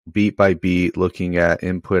 beat by beat, looking at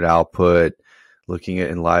input, output, looking at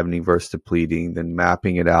enlivening versus depleting, then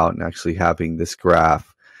mapping it out and actually having this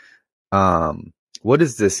graph. What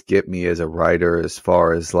does this get me as a writer as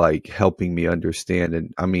far as like helping me understand?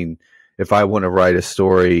 And I mean, if I want to write a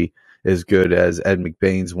story as good as Ed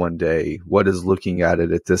McBain's one day, what does looking at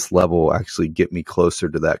it at this level actually get me closer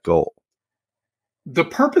to that goal? The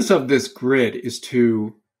purpose of this grid is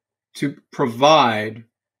to provide,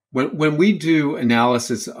 when we do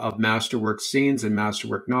analysis of masterwork scenes and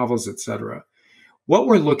masterwork novels, etc., what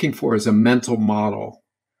we're looking for is a mental model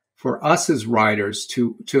for us as writers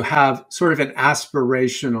to have sort of an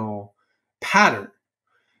aspirational pattern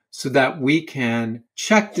so that we can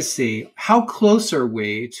check to see how close are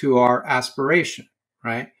we to our aspiration,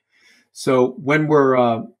 right? So when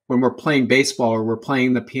we're playing baseball or we're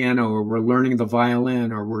playing the piano or we're learning the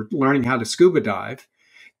violin or we're learning how to scuba dive,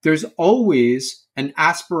 there's always an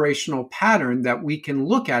aspirational pattern that we can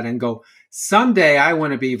look at and go, someday I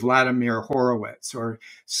want to be Vladimir Horowitz, or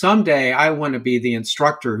someday I want to be the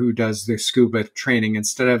instructor who does the scuba training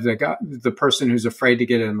instead of the person who's afraid to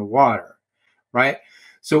get in the water, right?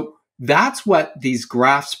 So that's what these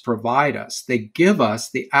graphs provide us. They give us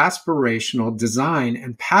the aspirational design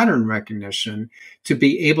and pattern recognition to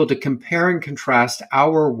be able to compare and contrast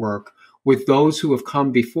our work with those who have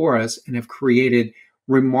come before us and have created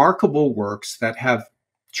remarkable works that have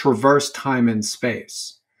traversed time and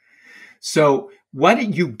space. So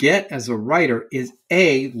what you get as a writer is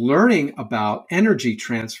learning about energy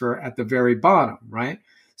transfer at the very bottom, right?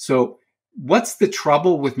 So what's the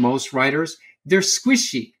trouble with most writers? They're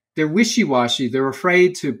squishy, they're wishy-washy, they're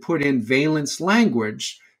afraid to put in valence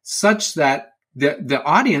language such that the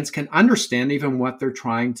audience can understand even what they're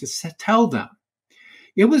trying to tell them.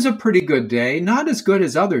 It was a pretty good day, not as good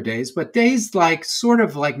as other days, but days like sort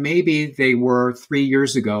of like maybe they were 3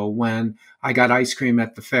 years ago when I got ice cream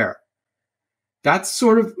at the fair. That's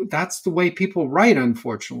the way people write,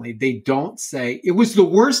 unfortunately. They don't say, it was the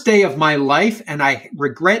worst day of my life and I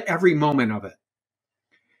regret every moment of it.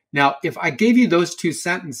 Now, if I gave you those two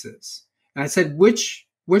sentences and I said, which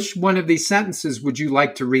one of these sentences would you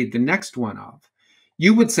like to read the next one of?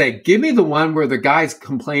 You would say, give me the one where the guy's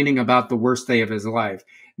complaining about the worst day of his life,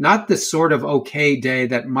 not the sort of okay day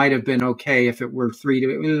that might have been okay if it were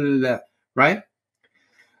right?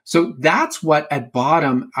 So that's what at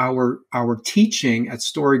bottom our teaching at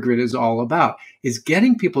StoryGrid is all about, is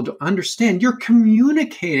getting people to understand you're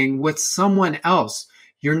communicating with someone else.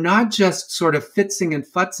 You're not just sort of fitzing and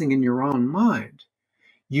futzing in your own mind.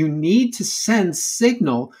 You need to send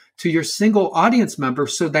signal to your single audience member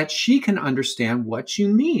so that she can understand what you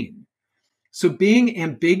mean. So being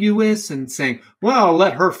ambiguous and saying, well, I'll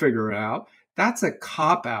let her figure it out, that's a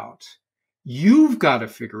cop-out. You've got to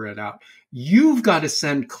figure it out. You've got to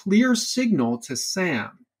send clear signal to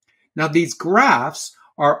Sam. Now, these graphs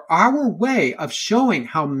are our way of showing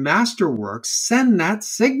how masterworks send that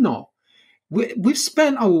signal. We've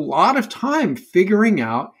spent a lot of time figuring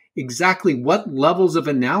out exactly what levels of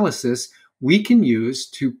analysis we can use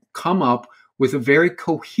to come up with a very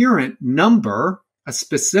coherent number, a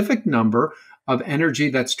specific number of energy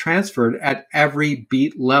that's transferred at every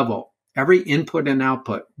beat level, every input and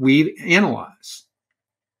output we analyze.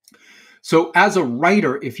 So as a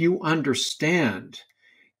writer, if you understand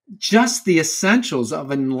just the essentials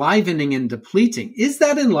of enlivening and depleting, is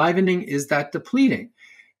that enlivening? Is that depleting?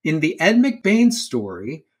 In the Ed McBain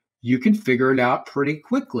story, you can figure it out pretty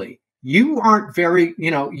quickly. You aren't very,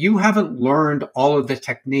 you haven't learned all of the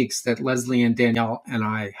techniques that Leslie and Danielle and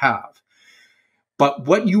I have. But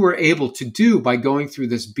what you were able to do by going through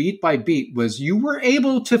this beat by beat was you were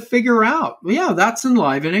able to figure out, yeah, that's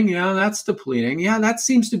enlivening. Yeah, that's depleting. Yeah, that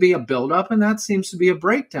seems to be a buildup and that seems to be a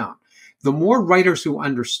breakdown. The more writers who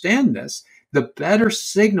understand this, the better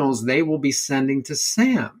signals they will be sending to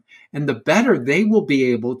Sam. And the better they will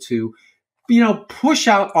be able to, push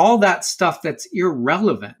out all that stuff that's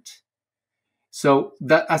irrelevant. So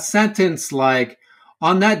a sentence like,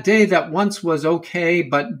 on that day that once was okay,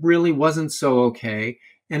 but really wasn't so okay.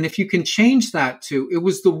 And if you can change that to, it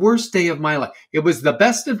was the worst day of my life. It was the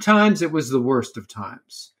best of times. It was the worst of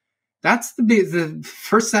times. That's the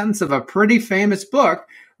first sentence of a pretty famous book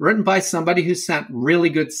written by somebody who sent really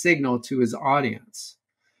good signal to his audience.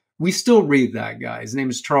 We still read that guy. His name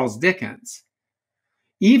is Charles Dickens.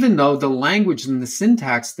 Even though the language and the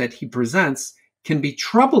syntax that he presents can be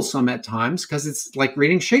troublesome at times because it's like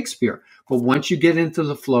reading Shakespeare. But once you get into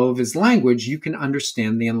the flow of his language, you can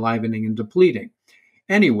understand the enlivening and depleting.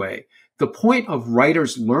 Anyway, the point of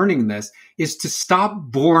writers learning this is to stop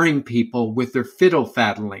boring people with their fiddle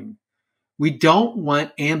faddling. We don't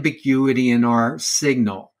want ambiguity in our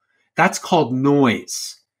signal. That's called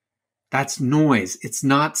noise. That's noise. It's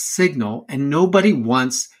not signal, and nobody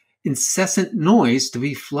wants incessant noise to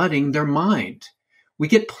be flooding their mind. We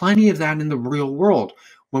get plenty of that in the real world.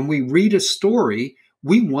 When we read a story,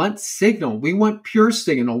 we want signal. We want pure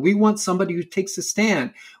signal. We want somebody who takes a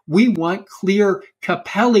stand. We want clear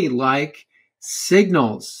Capelli-like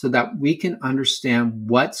signals so that we can understand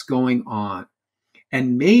what's going on.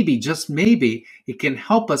 And maybe, just maybe, it can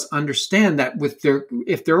help us understand that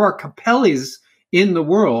if there are Capellis in the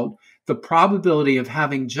world, the probability of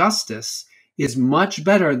having justice is much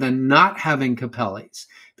better than not having Capellis,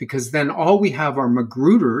 because then all we have are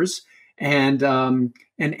Magruders and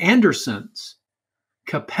Andersons.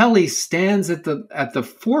 Capelli stands at the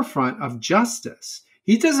forefront of justice.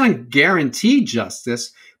 He doesn't guarantee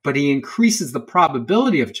justice, but he increases the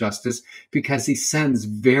probability of justice because he sends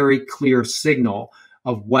very clear signal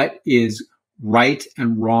of what is right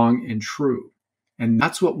and wrong and true. And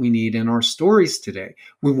that's what we need in our stories today.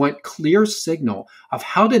 We want clear signal of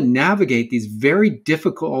how to navigate these very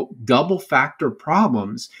difficult double factor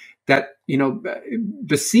problems that,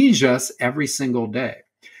 besiege us every single day.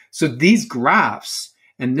 So these graphs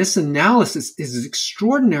and this analysis is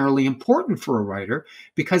extraordinarily important for a writer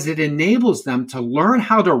because it enables them to learn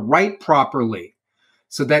how to write properly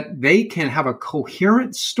so that they can have a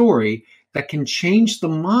coherent story that can change the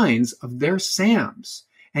minds of their Sams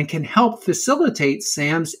and can help facilitate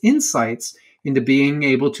Sam's insights into being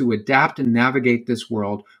able to adapt and navigate this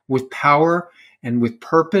world with power and with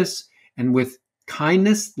purpose and with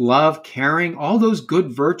kindness, love, caring, all those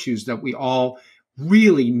good virtues that we all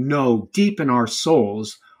really know deep in our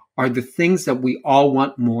souls are the things that we all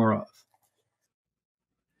want more of.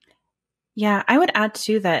 Yeah, I would add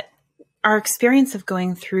too that our experience of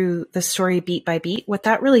going through the story beat by beat, what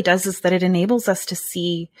that really does is that it enables us to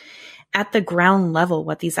see at the ground level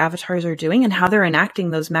what these avatars are doing and how they're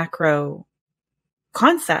enacting those macro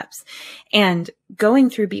concepts. And going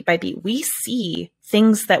through beat by beat, we see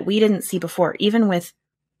things that we didn't see before, even with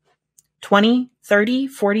 20, 30,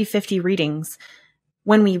 40, 50 readings.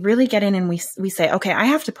 When we really get in and we say, okay, I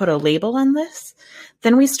have to put a label on this,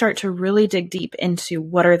 then we start to really dig deep into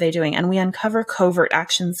what are they doing. And we uncover covert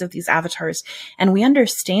actions of these avatars and we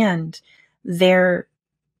understand their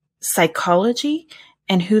psychology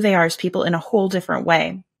and who they are as people in a whole different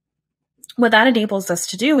way. What that enables us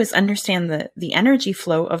to do is understand the energy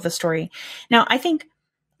flow of the story. Now, I think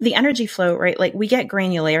the energy flow, right? Like we get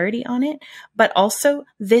granularity on it, but also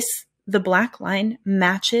the black line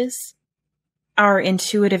matches our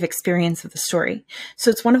intuitive experience of the story. So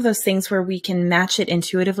it's one of those things where we can match it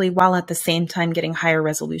intuitively while at the same time getting higher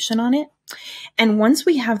resolution on it. And once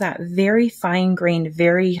we have that very fine-grained,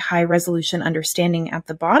 very high resolution understanding at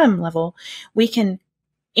the bottom level, we can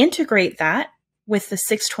integrate that with the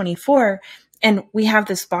 624 And we have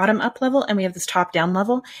this bottom up level and we have this top down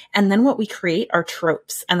level. And then what we create are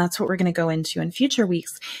tropes. And that's what we're going to go into in future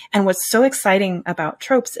weeks. And what's so exciting about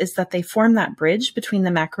tropes is that they form that bridge between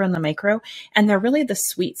the macro and the micro. And they're really the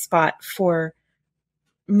sweet spot for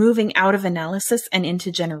moving out of analysis and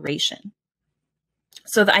into generation.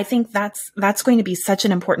 So I think that's going to be such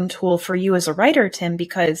an important tool for you as a writer, Tim,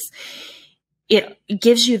 because it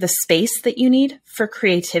gives you the space that you need for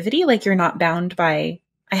creativity. Like you're not bound by,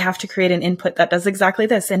 I have to create an input that does exactly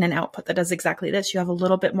this and an output that does exactly this. You have a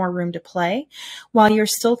little bit more room to play while you're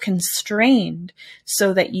still constrained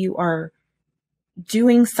so that you are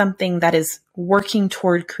doing something that is working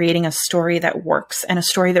toward creating a story that works and a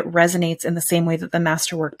story that resonates in the same way that the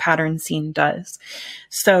masterwork pattern scene does.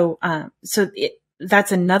 So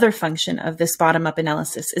that's another function of this bottom-up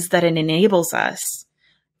analysis, is that it enables us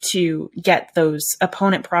to get those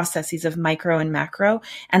opponent processes of micro and macro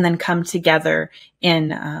and then come together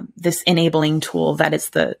in this enabling tool that is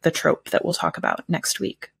the trope that we'll talk about next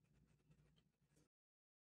week.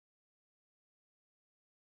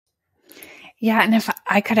 Yeah. And if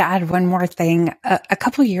I could add one more thing, a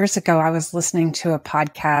couple of years ago, I was listening to a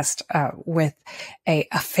podcast with a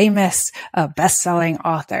famous best-selling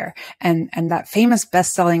author. And that famous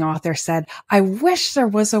best-selling author said, I wish there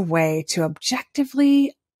was a way to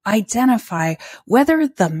objectively identify whether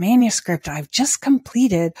the manuscript I've just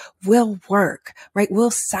completed will work, right?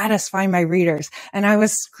 Will satisfy my readers. And I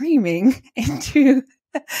was screaming into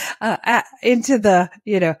the,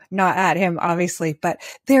 not at him, obviously, but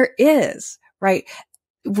there is, right?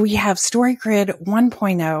 We have StoryGrid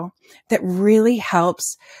 1.0 that really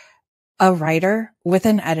helps a writer with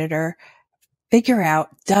an editor figure out,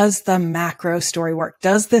 does the macro story work?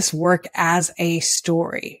 Does this work as a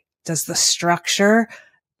story? Does the structure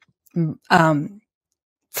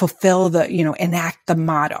fulfill enact the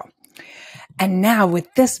model? And now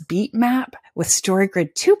with this beat map, with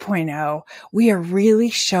StoryGrid 2.0, we are really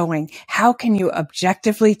showing how can you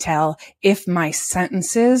objectively tell if my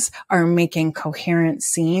sentences are making coherent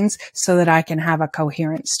scenes so that I can have a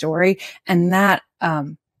coherent story. And that,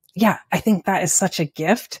 I think that is such a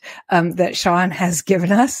gift that Sean has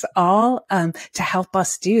given us all to help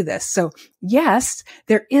us do this. So yes,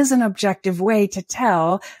 there is an objective way to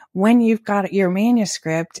tell when you've got your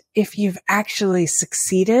manuscript if you've actually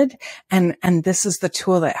succeeded, and this is the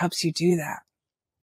tool that helps you do that.